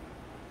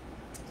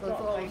 So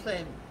it's all the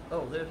same.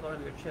 Oh, there's one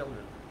of your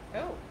children.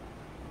 Oh.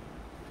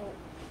 Oh,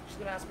 she's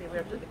going to ask me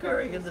where to put the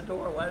Peering in curtains. the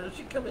door, why does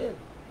she come in?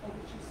 Oh,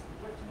 but she's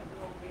lifting it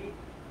the wrong way.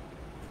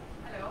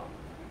 Hello?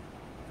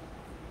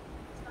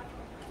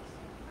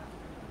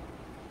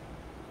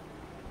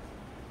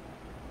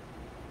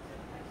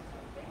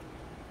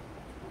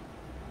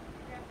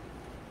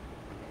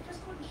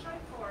 Just couldn't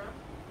shout for her.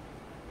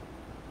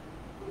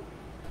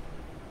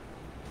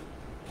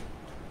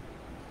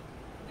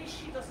 At least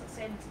she doesn't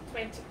send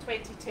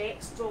 20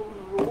 texts all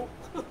in a row.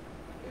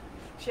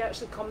 She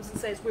actually comes and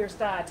says, "Where's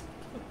Dad?"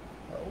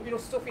 Oh, You know,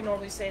 Sophie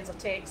normally sends a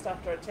text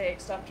after a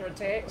text after a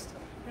text.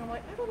 And I'm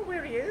like, I don't know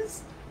where he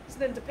is. He's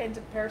an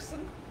independent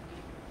person.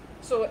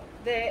 So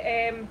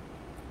the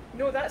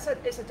no, it's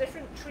a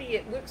different tree.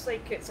 It looks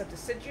like it's a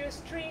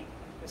deciduous tree.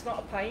 It's not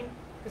a pine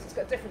because it's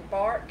got a different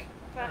bark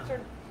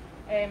pattern.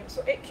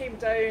 So it came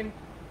down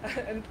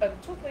and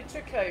totally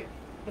took out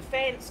the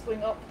fence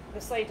going up the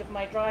side of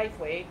my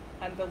driveway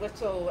and the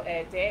little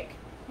deck.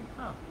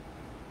 Huh.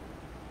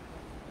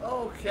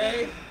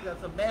 Okay,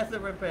 that's a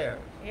massive repair.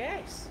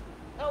 Yes.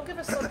 That'll give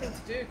us something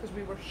to do because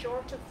we were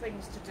short of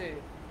things to do.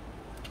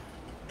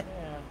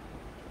 Yeah.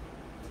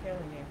 I'm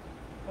telling you.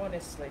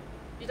 Honestly.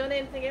 You done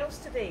anything else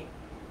today?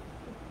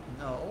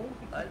 No,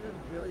 I didn't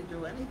really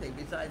do anything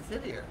besides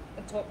sit here.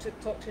 And talk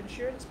to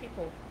insurance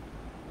people?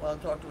 Well,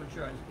 talk to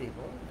insurance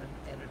people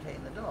and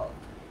entertain the dog.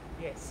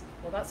 Yes.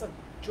 Well, that's a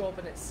job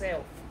in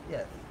itself.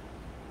 Yes.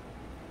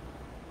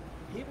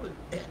 He would,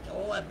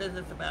 all that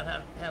business about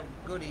how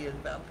good he is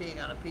about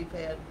peeing on a pee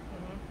pad,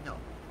 no.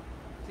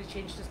 So he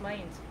changed his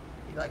mind.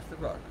 He likes the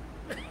rug.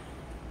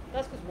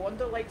 That's because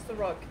Wanda likes the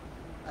rug.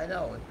 I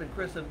know, it's been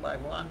christened by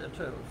Wanda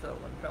too, so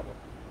in trouble.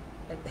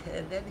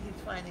 And then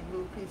he's finding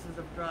little pieces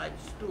of dried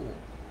stool.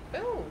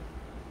 Oh.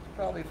 It's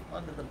probably from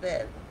under the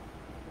bed.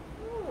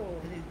 Oh.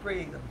 And he's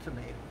bringing them to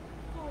me.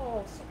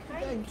 Oh, so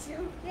kind. Thank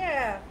you.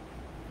 Yeah.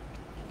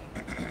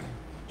 Do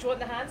you want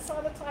the hand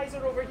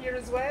sanitizer over here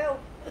as well?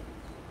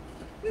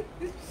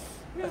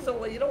 So,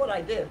 well, you know what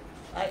I did?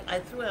 I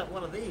threw out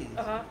one of these.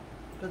 Uh-huh.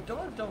 Because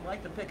dogs don't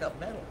like to pick up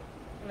metal.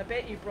 And I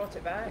bet you brought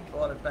it back. I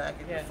brought it back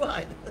and Yeah. you're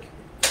fine.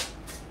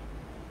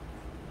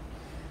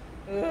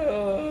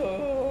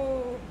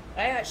 Oh.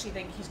 I actually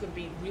think he's going to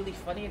be really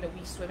funny in a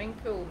wee swimming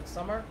pool in the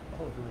summer.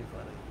 Oh, it's really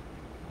funny.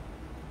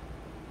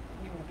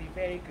 He will be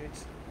very good.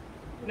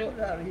 We'll put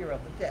it out here on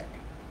the deck.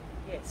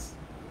 Yes.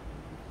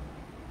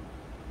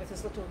 With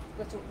his little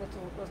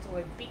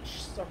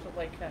beach sort of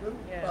like a, Little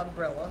yeah.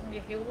 umbrella.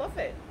 Yeah, he'll love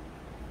it.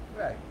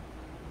 Right.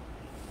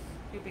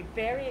 He'll be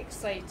very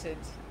excited.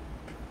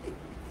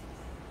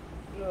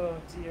 Oh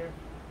dear.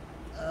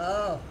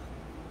 Oh.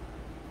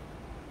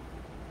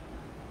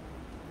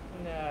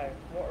 Now,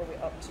 what are we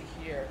up to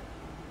here?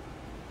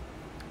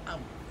 I'm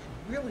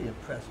really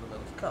impressed with those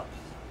cups.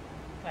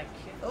 Thank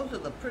you. Those are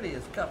the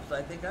prettiest cups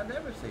I think I've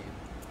ever seen.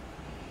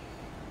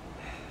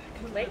 I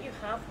could let you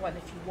have one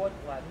if you want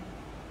one.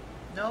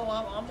 No,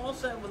 I'm all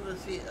set with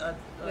the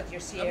With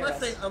your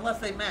Sierras. unless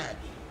they match.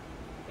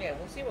 Yeah,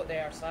 we'll see what they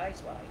are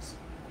size-wise.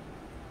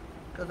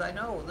 Because I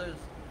know there's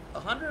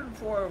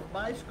 104 of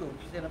my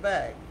scoops in a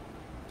bag.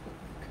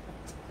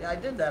 Yeah, I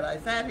did that. I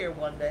sat here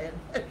one day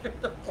and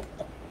measured them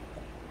all.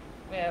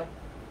 Well,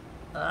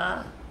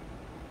 Ah,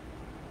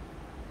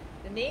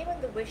 the name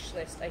on the wish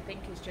list, I think,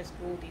 is just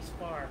Goldy's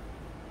Farm.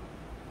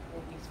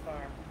 Goldy's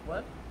Farm.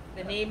 what?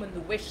 The name on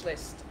the wish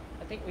list,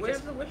 I think we Where's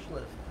just the wish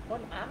list?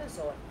 on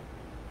Amazon.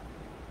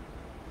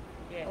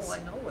 Yes. Oh, I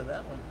know where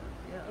that one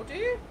is. Yeah. Oh, do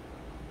you?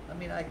 I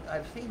mean,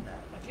 I've seen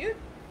that. Have you?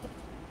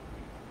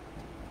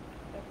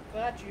 I'm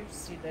glad you've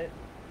seen it.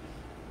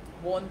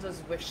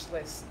 Wanda's wish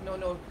list.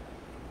 No.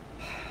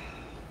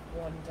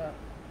 Wanda.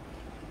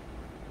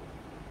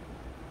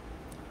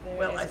 There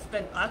Well, is-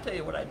 I'll tell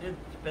you what I did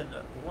spend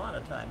a lot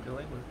of time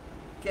doing was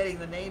getting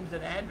the names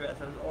and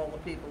addresses of all the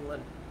people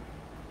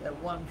that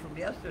won from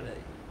yesterday.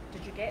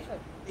 Did you get them?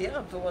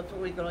 Yeah, so what's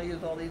we going to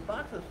use all these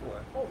boxes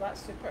for? Oh,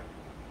 that's super.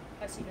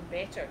 That's even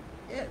better.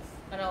 Yes.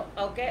 And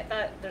I'll get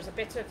that. There's a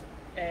bit of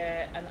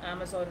an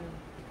Amazon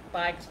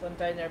bags one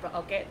down there, but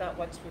I'll get that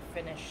once we've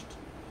finished,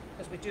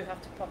 because we do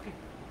have to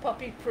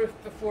puppy proof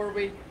before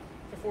we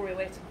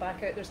let him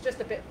back out. There's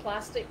just a bit of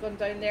plastic going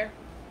down there,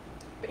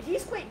 but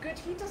he's quite good.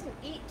 He doesn't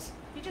eat.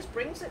 He just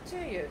brings it to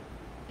you.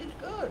 It's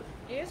good.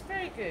 He is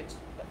very good.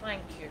 But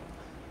thank you.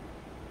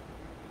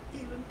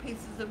 Even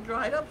pieces of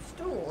dried up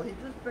stool. He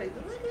just brings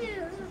them. Look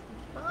here,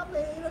 Mommy,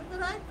 look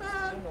what I I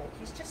found. know.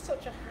 He's just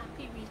such a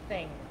happy wee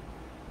thing.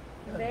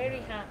 Good Very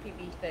man. happy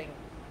wee thing.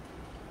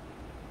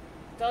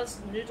 Does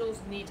Noodles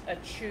need a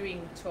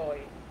chewing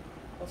toy?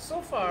 Well,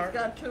 so far, He's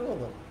got two of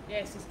them.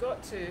 yes, he's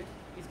got two.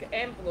 He's got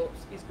envelopes.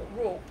 He's got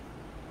rope.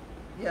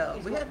 Yeah,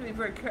 He's we got- have to be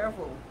very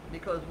careful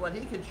because what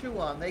he can chew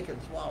on, they can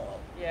swallow.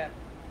 Yeah.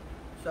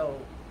 So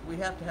we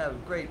have to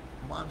have great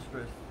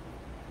monstrous,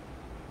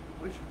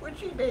 which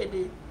he may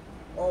be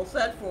all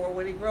set for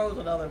when he grows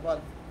another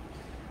month.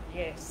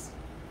 Yes,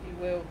 he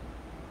will.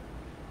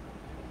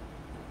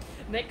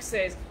 Nick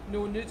says,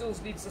 no,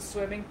 Noodles needs a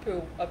swimming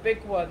pool, a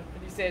big one,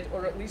 and he said,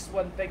 or at least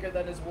one bigger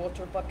than his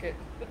water bucket.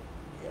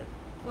 Yeah.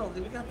 Well,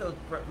 we got those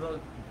blue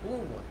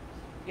ones.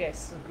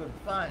 Yes. It's a good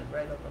find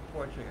right on the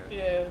porch here.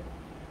 Yeah.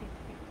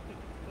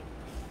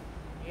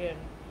 Yeah.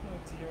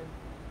 Oh dear.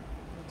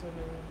 I don't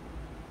know.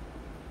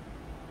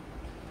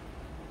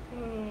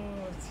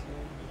 Oh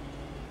dear.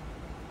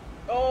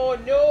 Oh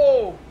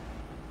no!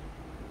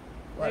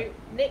 What? Now,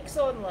 Nick's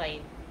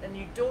online, and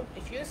you don't.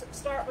 If you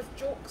start with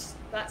jokes,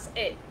 that's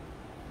it.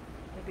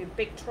 You'll be in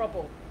big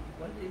trouble.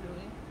 What is he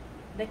doing?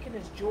 Nick and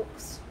his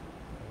jokes.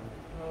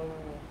 Oh.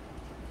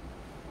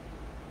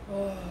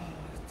 Oh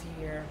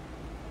dear.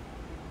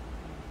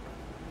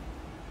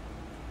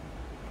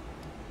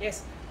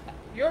 Yes,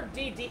 your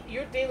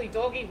daily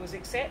doggy was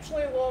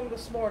exceptionally long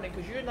this morning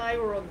because you and I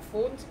were on the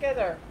phone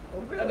together, Oh,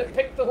 and really? it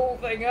picked the whole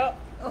thing up.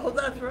 Oh,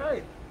 that's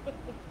right.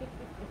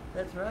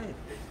 That's right.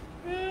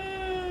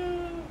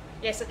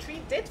 Yes, a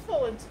tree did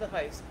fall into the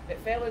house. It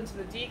fell into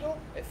the deagle,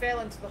 it fell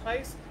into the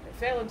house, it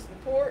fell into the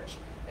porch,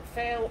 it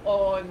fell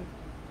on,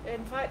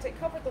 in fact, it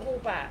covered the whole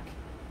back.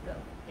 Yeah.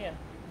 Yeah,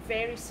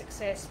 very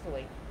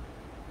successfully.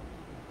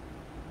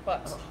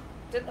 But Oh.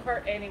 didn't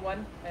hurt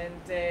anyone,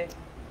 and you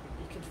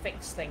can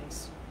fix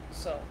things.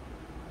 So,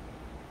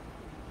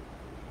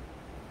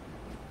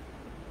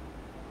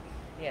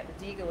 yeah,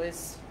 the deagle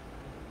is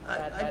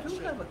bad, I bad do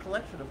shape. have a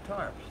collection of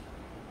tarps.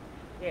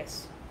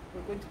 Yes,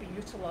 we're going to be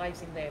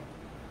utilising them.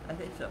 I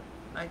think so.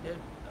 I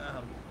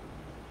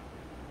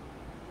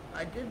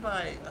did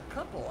buy a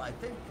couple, I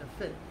think, to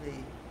fit the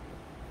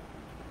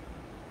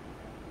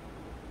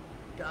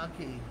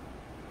donkey,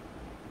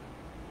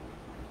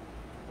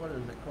 what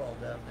is it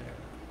called down there?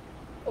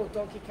 Oh,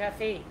 Donkey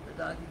Cafe. The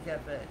Donkey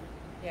Cafe.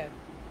 Yeah.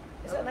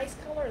 Is it a nice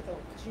colour though?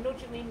 Because you know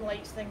Janine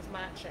likes things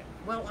matching.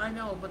 Well, I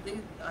know, but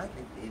I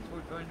think these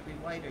were going to be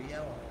white or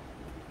yellow.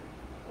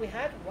 We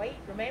had white.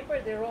 Remember,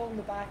 they're all in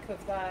the back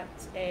of that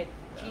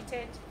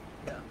G-tent.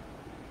 Yeah.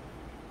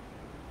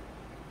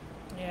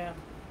 Yeah.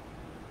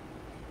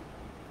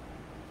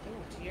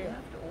 Oh You dear.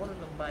 have to order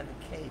them by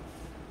the case.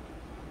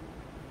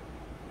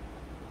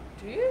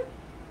 Do you?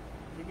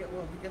 You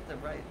get the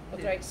right.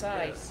 The right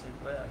size.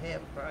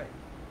 Half price.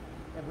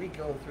 And we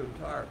go through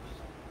tarps,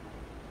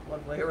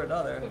 one way or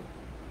another.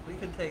 We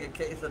can take a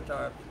case of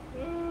tarps.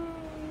 Oh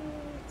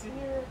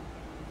dear.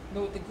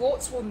 No, the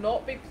goats will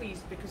not be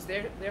pleased because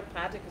their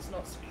paddock is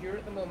not secure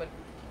at the moment.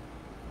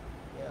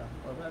 Yeah.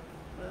 Well,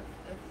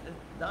 it's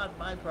not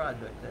my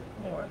project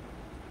anymore.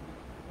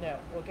 No,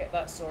 we'll get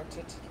that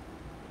sorted.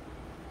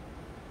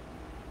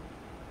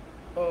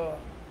 Oh.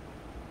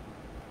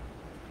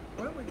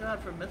 What have we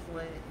got for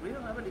miscellaneous? We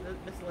don't have any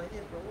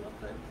miscellaneous roll-up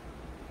things.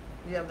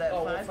 We have that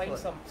Oh, we'll 5 find foot.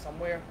 some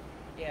somewhere.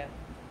 Yeah.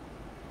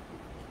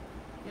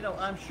 You know,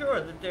 I'm sure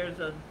that there's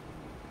a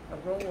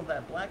roll of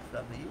that black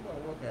stuff that you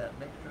want to look at.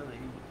 Make sure that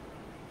you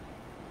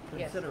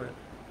Yes. consider it.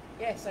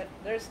 Yes,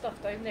 there's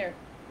stuff down there.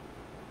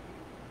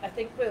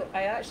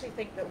 I actually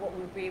think that what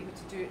we'll be able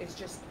to do is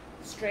just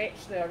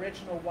stretch the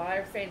original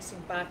wire fencing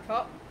back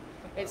up.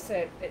 It's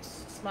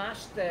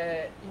smashed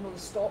the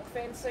stock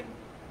fencing,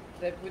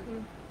 the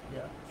wooden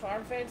Yeah.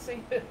 farm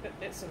fencing.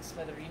 It's in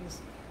smithereens,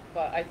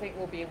 but I think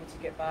we'll be able to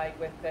get by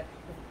with the.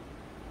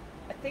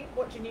 I think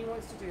what Janine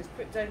wants to do is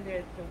put down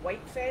the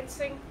white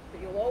fencing,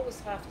 but you'll always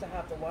have to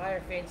have the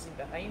wire fencing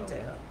behind Oh,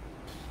 it. yeah.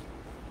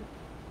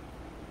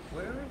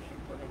 Where is she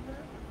putting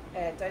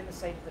that? Down the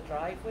side of the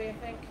driveway, I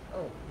think.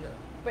 Oh, yeah.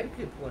 But- you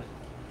keep pointing.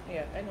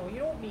 Yeah, I know. You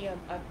know me,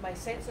 my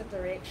sense of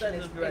direction Sense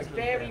is of direction is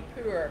very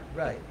bad. poor.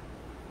 Right.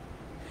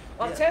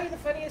 I'll Yeah. tell you the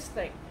funniest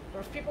thing. There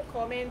was people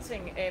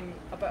commenting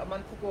about a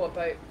month ago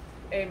about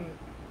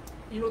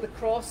the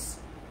cross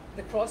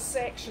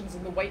sections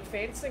in the white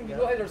fencing. You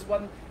know Yeah. how there's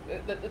one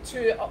that the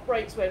two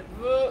uprights went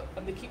 "Whoa,"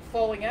 and they keep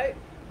falling out.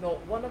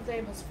 Not one of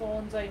them has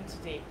fallen down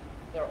today.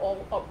 They're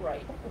all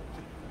upright.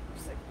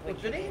 It's Well, like,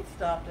 Janine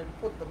stopped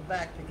and put them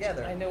back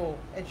together. I know.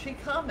 And she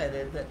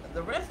commented that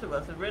the rest of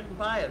us had ridden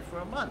by it for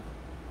a month.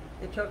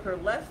 It took her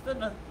less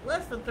than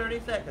 30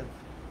 seconds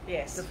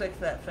Yes. to fix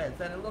that fence,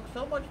 and it looked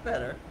so much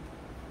better.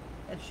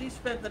 And she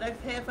spent the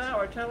next half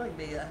hour telling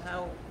me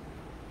how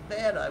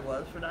bad I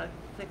was for not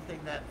fixing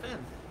that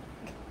fence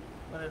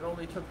when it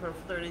only took her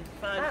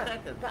 35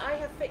 seconds. But I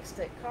have fixed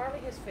it. Carly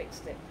has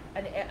fixed it,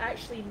 and it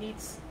actually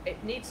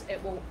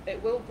it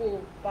will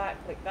go back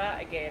like that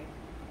again,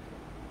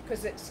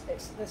 because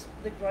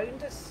the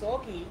ground is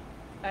soggy,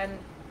 and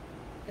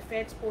the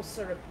fence posts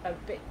are a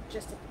bit,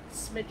 just a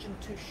smidgen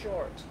too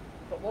short.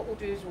 But what we'll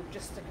do is we'll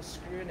just stick a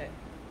screw in it.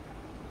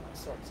 That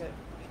sorts it.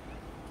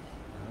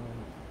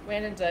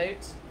 When in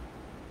doubt.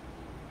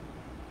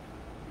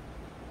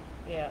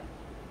 Yeah.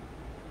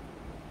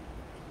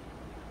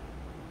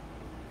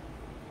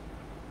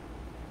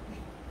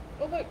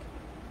 Oh look,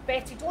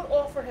 Betty, don't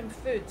offer him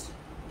food.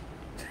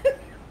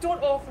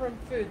 Don't offer him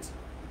food.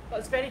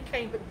 That's very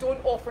kind, but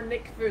don't offer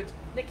Nick food.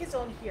 Nick is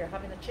on here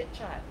having a chit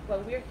chat while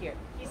we're here.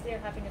 He's there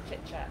having a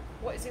chit chat.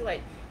 What is he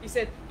like? He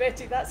said,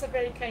 Betty, that's a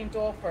very kind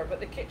offer,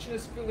 but the kitchen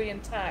is fully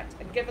intact,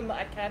 and given that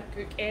I can't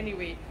cook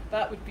anyway,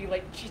 that would be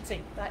like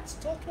cheating. That's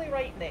totally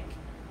right, Nick.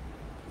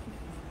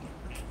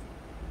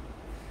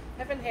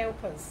 Heaven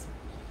help us.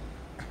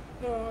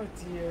 Oh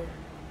dear.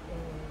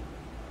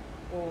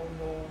 Oh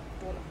no,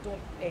 don't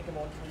egg him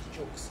on for his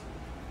jokes.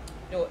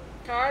 No,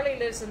 Carly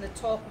lives in the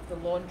top of the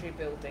laundry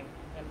building,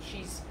 and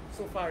she's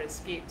so far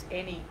escaped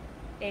any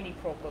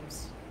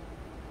problems.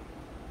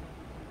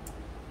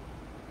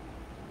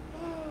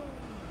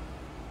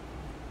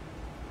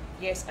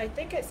 Yes, I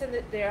think it's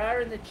they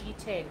are in the G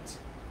tent.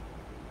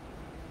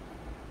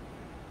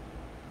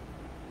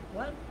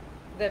 What?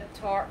 The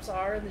tarps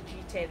are in the G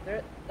tent.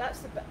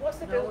 What's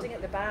the No, building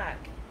at the back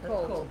That's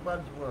called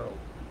Bud's World.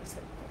 Is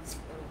it Bud's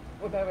World?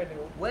 Well, now I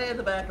know. Way in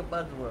the back of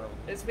Bud's World.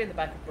 It's been in the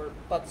back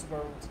of Bud's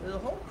World. There's a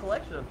whole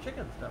collection of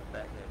chicken stuff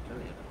back there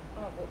too, you know.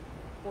 Oh, well,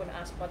 go and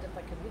ask Bud if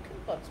I can look in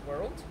Bud's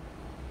World.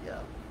 Yeah.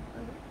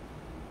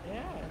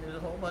 Yeah. And there's a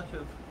whole bunch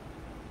of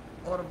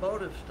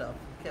automotive stuff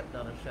kept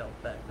on a shelf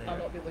back there. I'll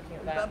not be looking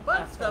at But that.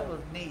 Bud's at stuff all.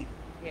 was neat.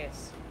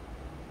 Yes.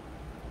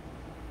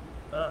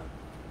 Uh,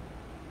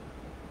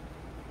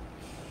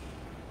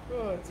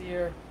 Oh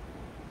dear.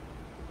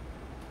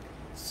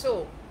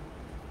 So,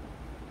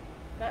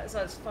 that is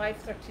us,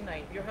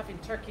 5:39. You're having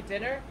turkey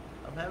dinner?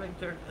 I'm having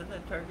isn't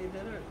it turkey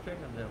dinner or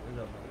chicken dinner? We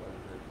don't know what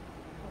it is.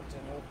 I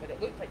don't know, but it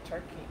looked like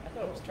turkey. I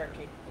thought it was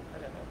turkey. I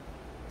don't know.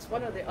 It's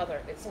one or the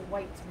other. It's a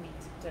white meat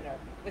dinner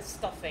with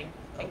stuffing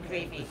and Okay,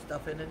 gravy with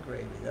stuffing and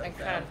gravy. That and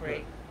sounds cranberry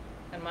good.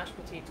 and mashed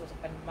potatoes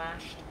and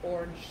mashed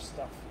orange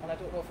stuff. And I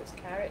don't know if it's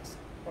carrots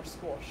or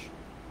squash.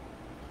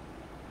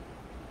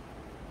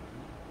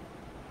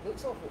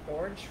 Looks awful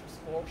orange for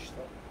squash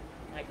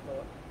though, I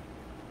thought.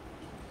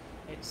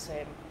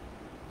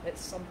 It's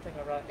something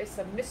around. It's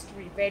a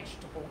mystery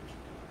vegetable.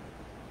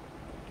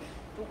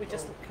 Don't we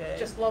Okay.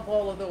 just love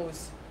all of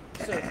those?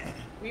 So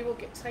we will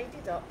get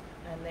tidied up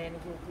and then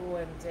we'll go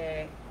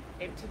and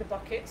empty the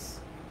buckets.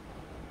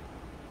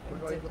 We're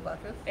And, going to the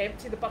bucket?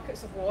 empty the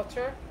buckets of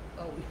water.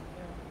 Oh, Yeah.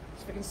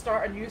 So we can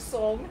start a new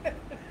song.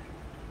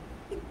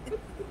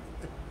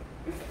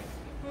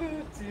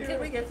 Oh dear. can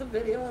we get some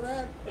video of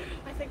that?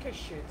 I think I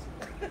should.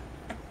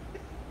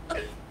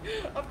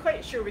 I'm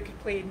quite sure we could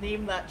play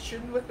Name That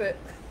Tune with it.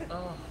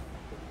 Oh.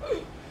 Oh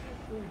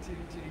dear,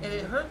 dear, And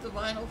it hurt the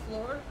vinyl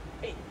floor?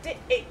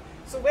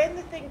 So when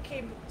the thing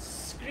came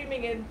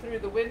screaming in through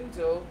the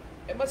window,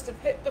 it must have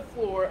hit the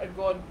floor and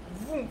gone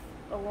vroom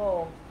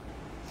along.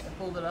 And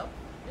pulled it up?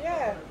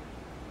 Yeah.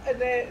 And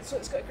then, so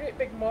it's got a great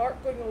big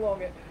mark going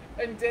along it.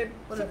 And then,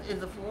 But so- is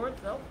the floor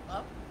itself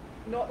up?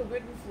 not the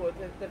wooden floor,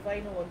 the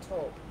vinyl on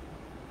top.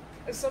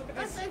 And somebody,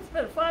 I think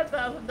spent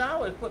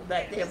 $5,000 putting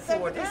that damn floor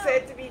somebody down.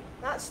 said to me,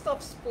 that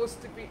stuff's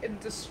supposed to be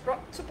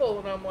indestructible.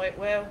 And I'm like,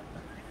 well,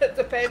 it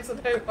depends on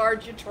how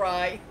hard you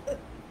try.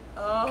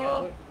 Oh.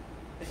 God.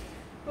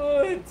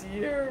 Oh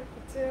dear,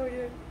 I tell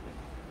you.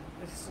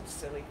 This is so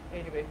silly.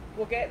 Anyway,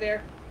 we'll get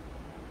there.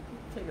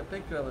 Take a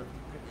picture of it.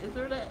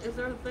 Is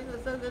there a thing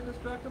that says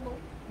indestructible?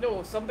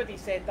 No, somebody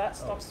said that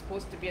stuff's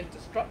supposed to be 'Cause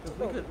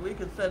indestructible. we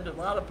could send a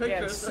lot of Yeah,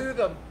 pictures. sue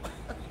them.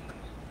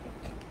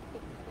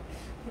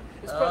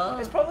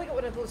 It's probably got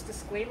one of those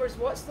disclaimers.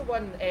 What's the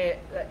one that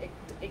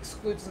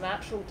excludes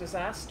natural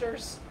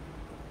disasters?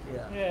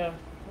 Yeah. Yeah,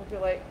 we'll be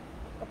like,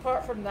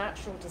 apart from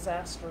natural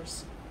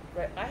disasters,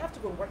 right? I have to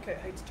go and work out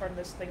how to turn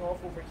this thing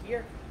off over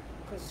here,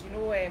 because you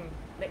know,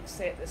 Nick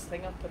set this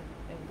thing up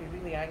and be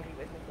really angry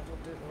with me if I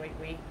don't do it the right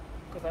way.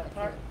 Because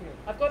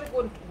I've got to go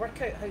and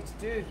work out how to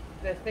do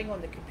the thing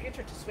on the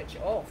computer to switch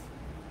it off.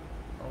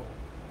 Oh.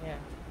 Yeah.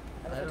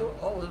 And I if I don't,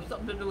 don't, oh, there's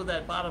something to do with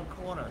that bottom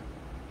corner.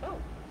 oh,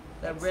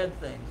 That red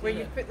thing. where see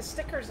you that? put the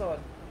stickers on.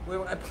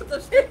 Where I put the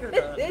stickers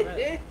on.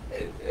 Right.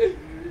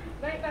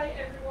 Night night,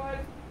 everyone.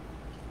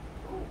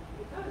 Oh,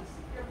 it does.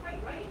 You're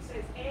quite right. It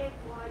says end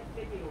live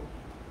video.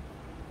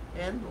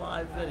 End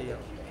live video.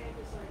 If you end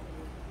this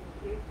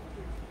live video,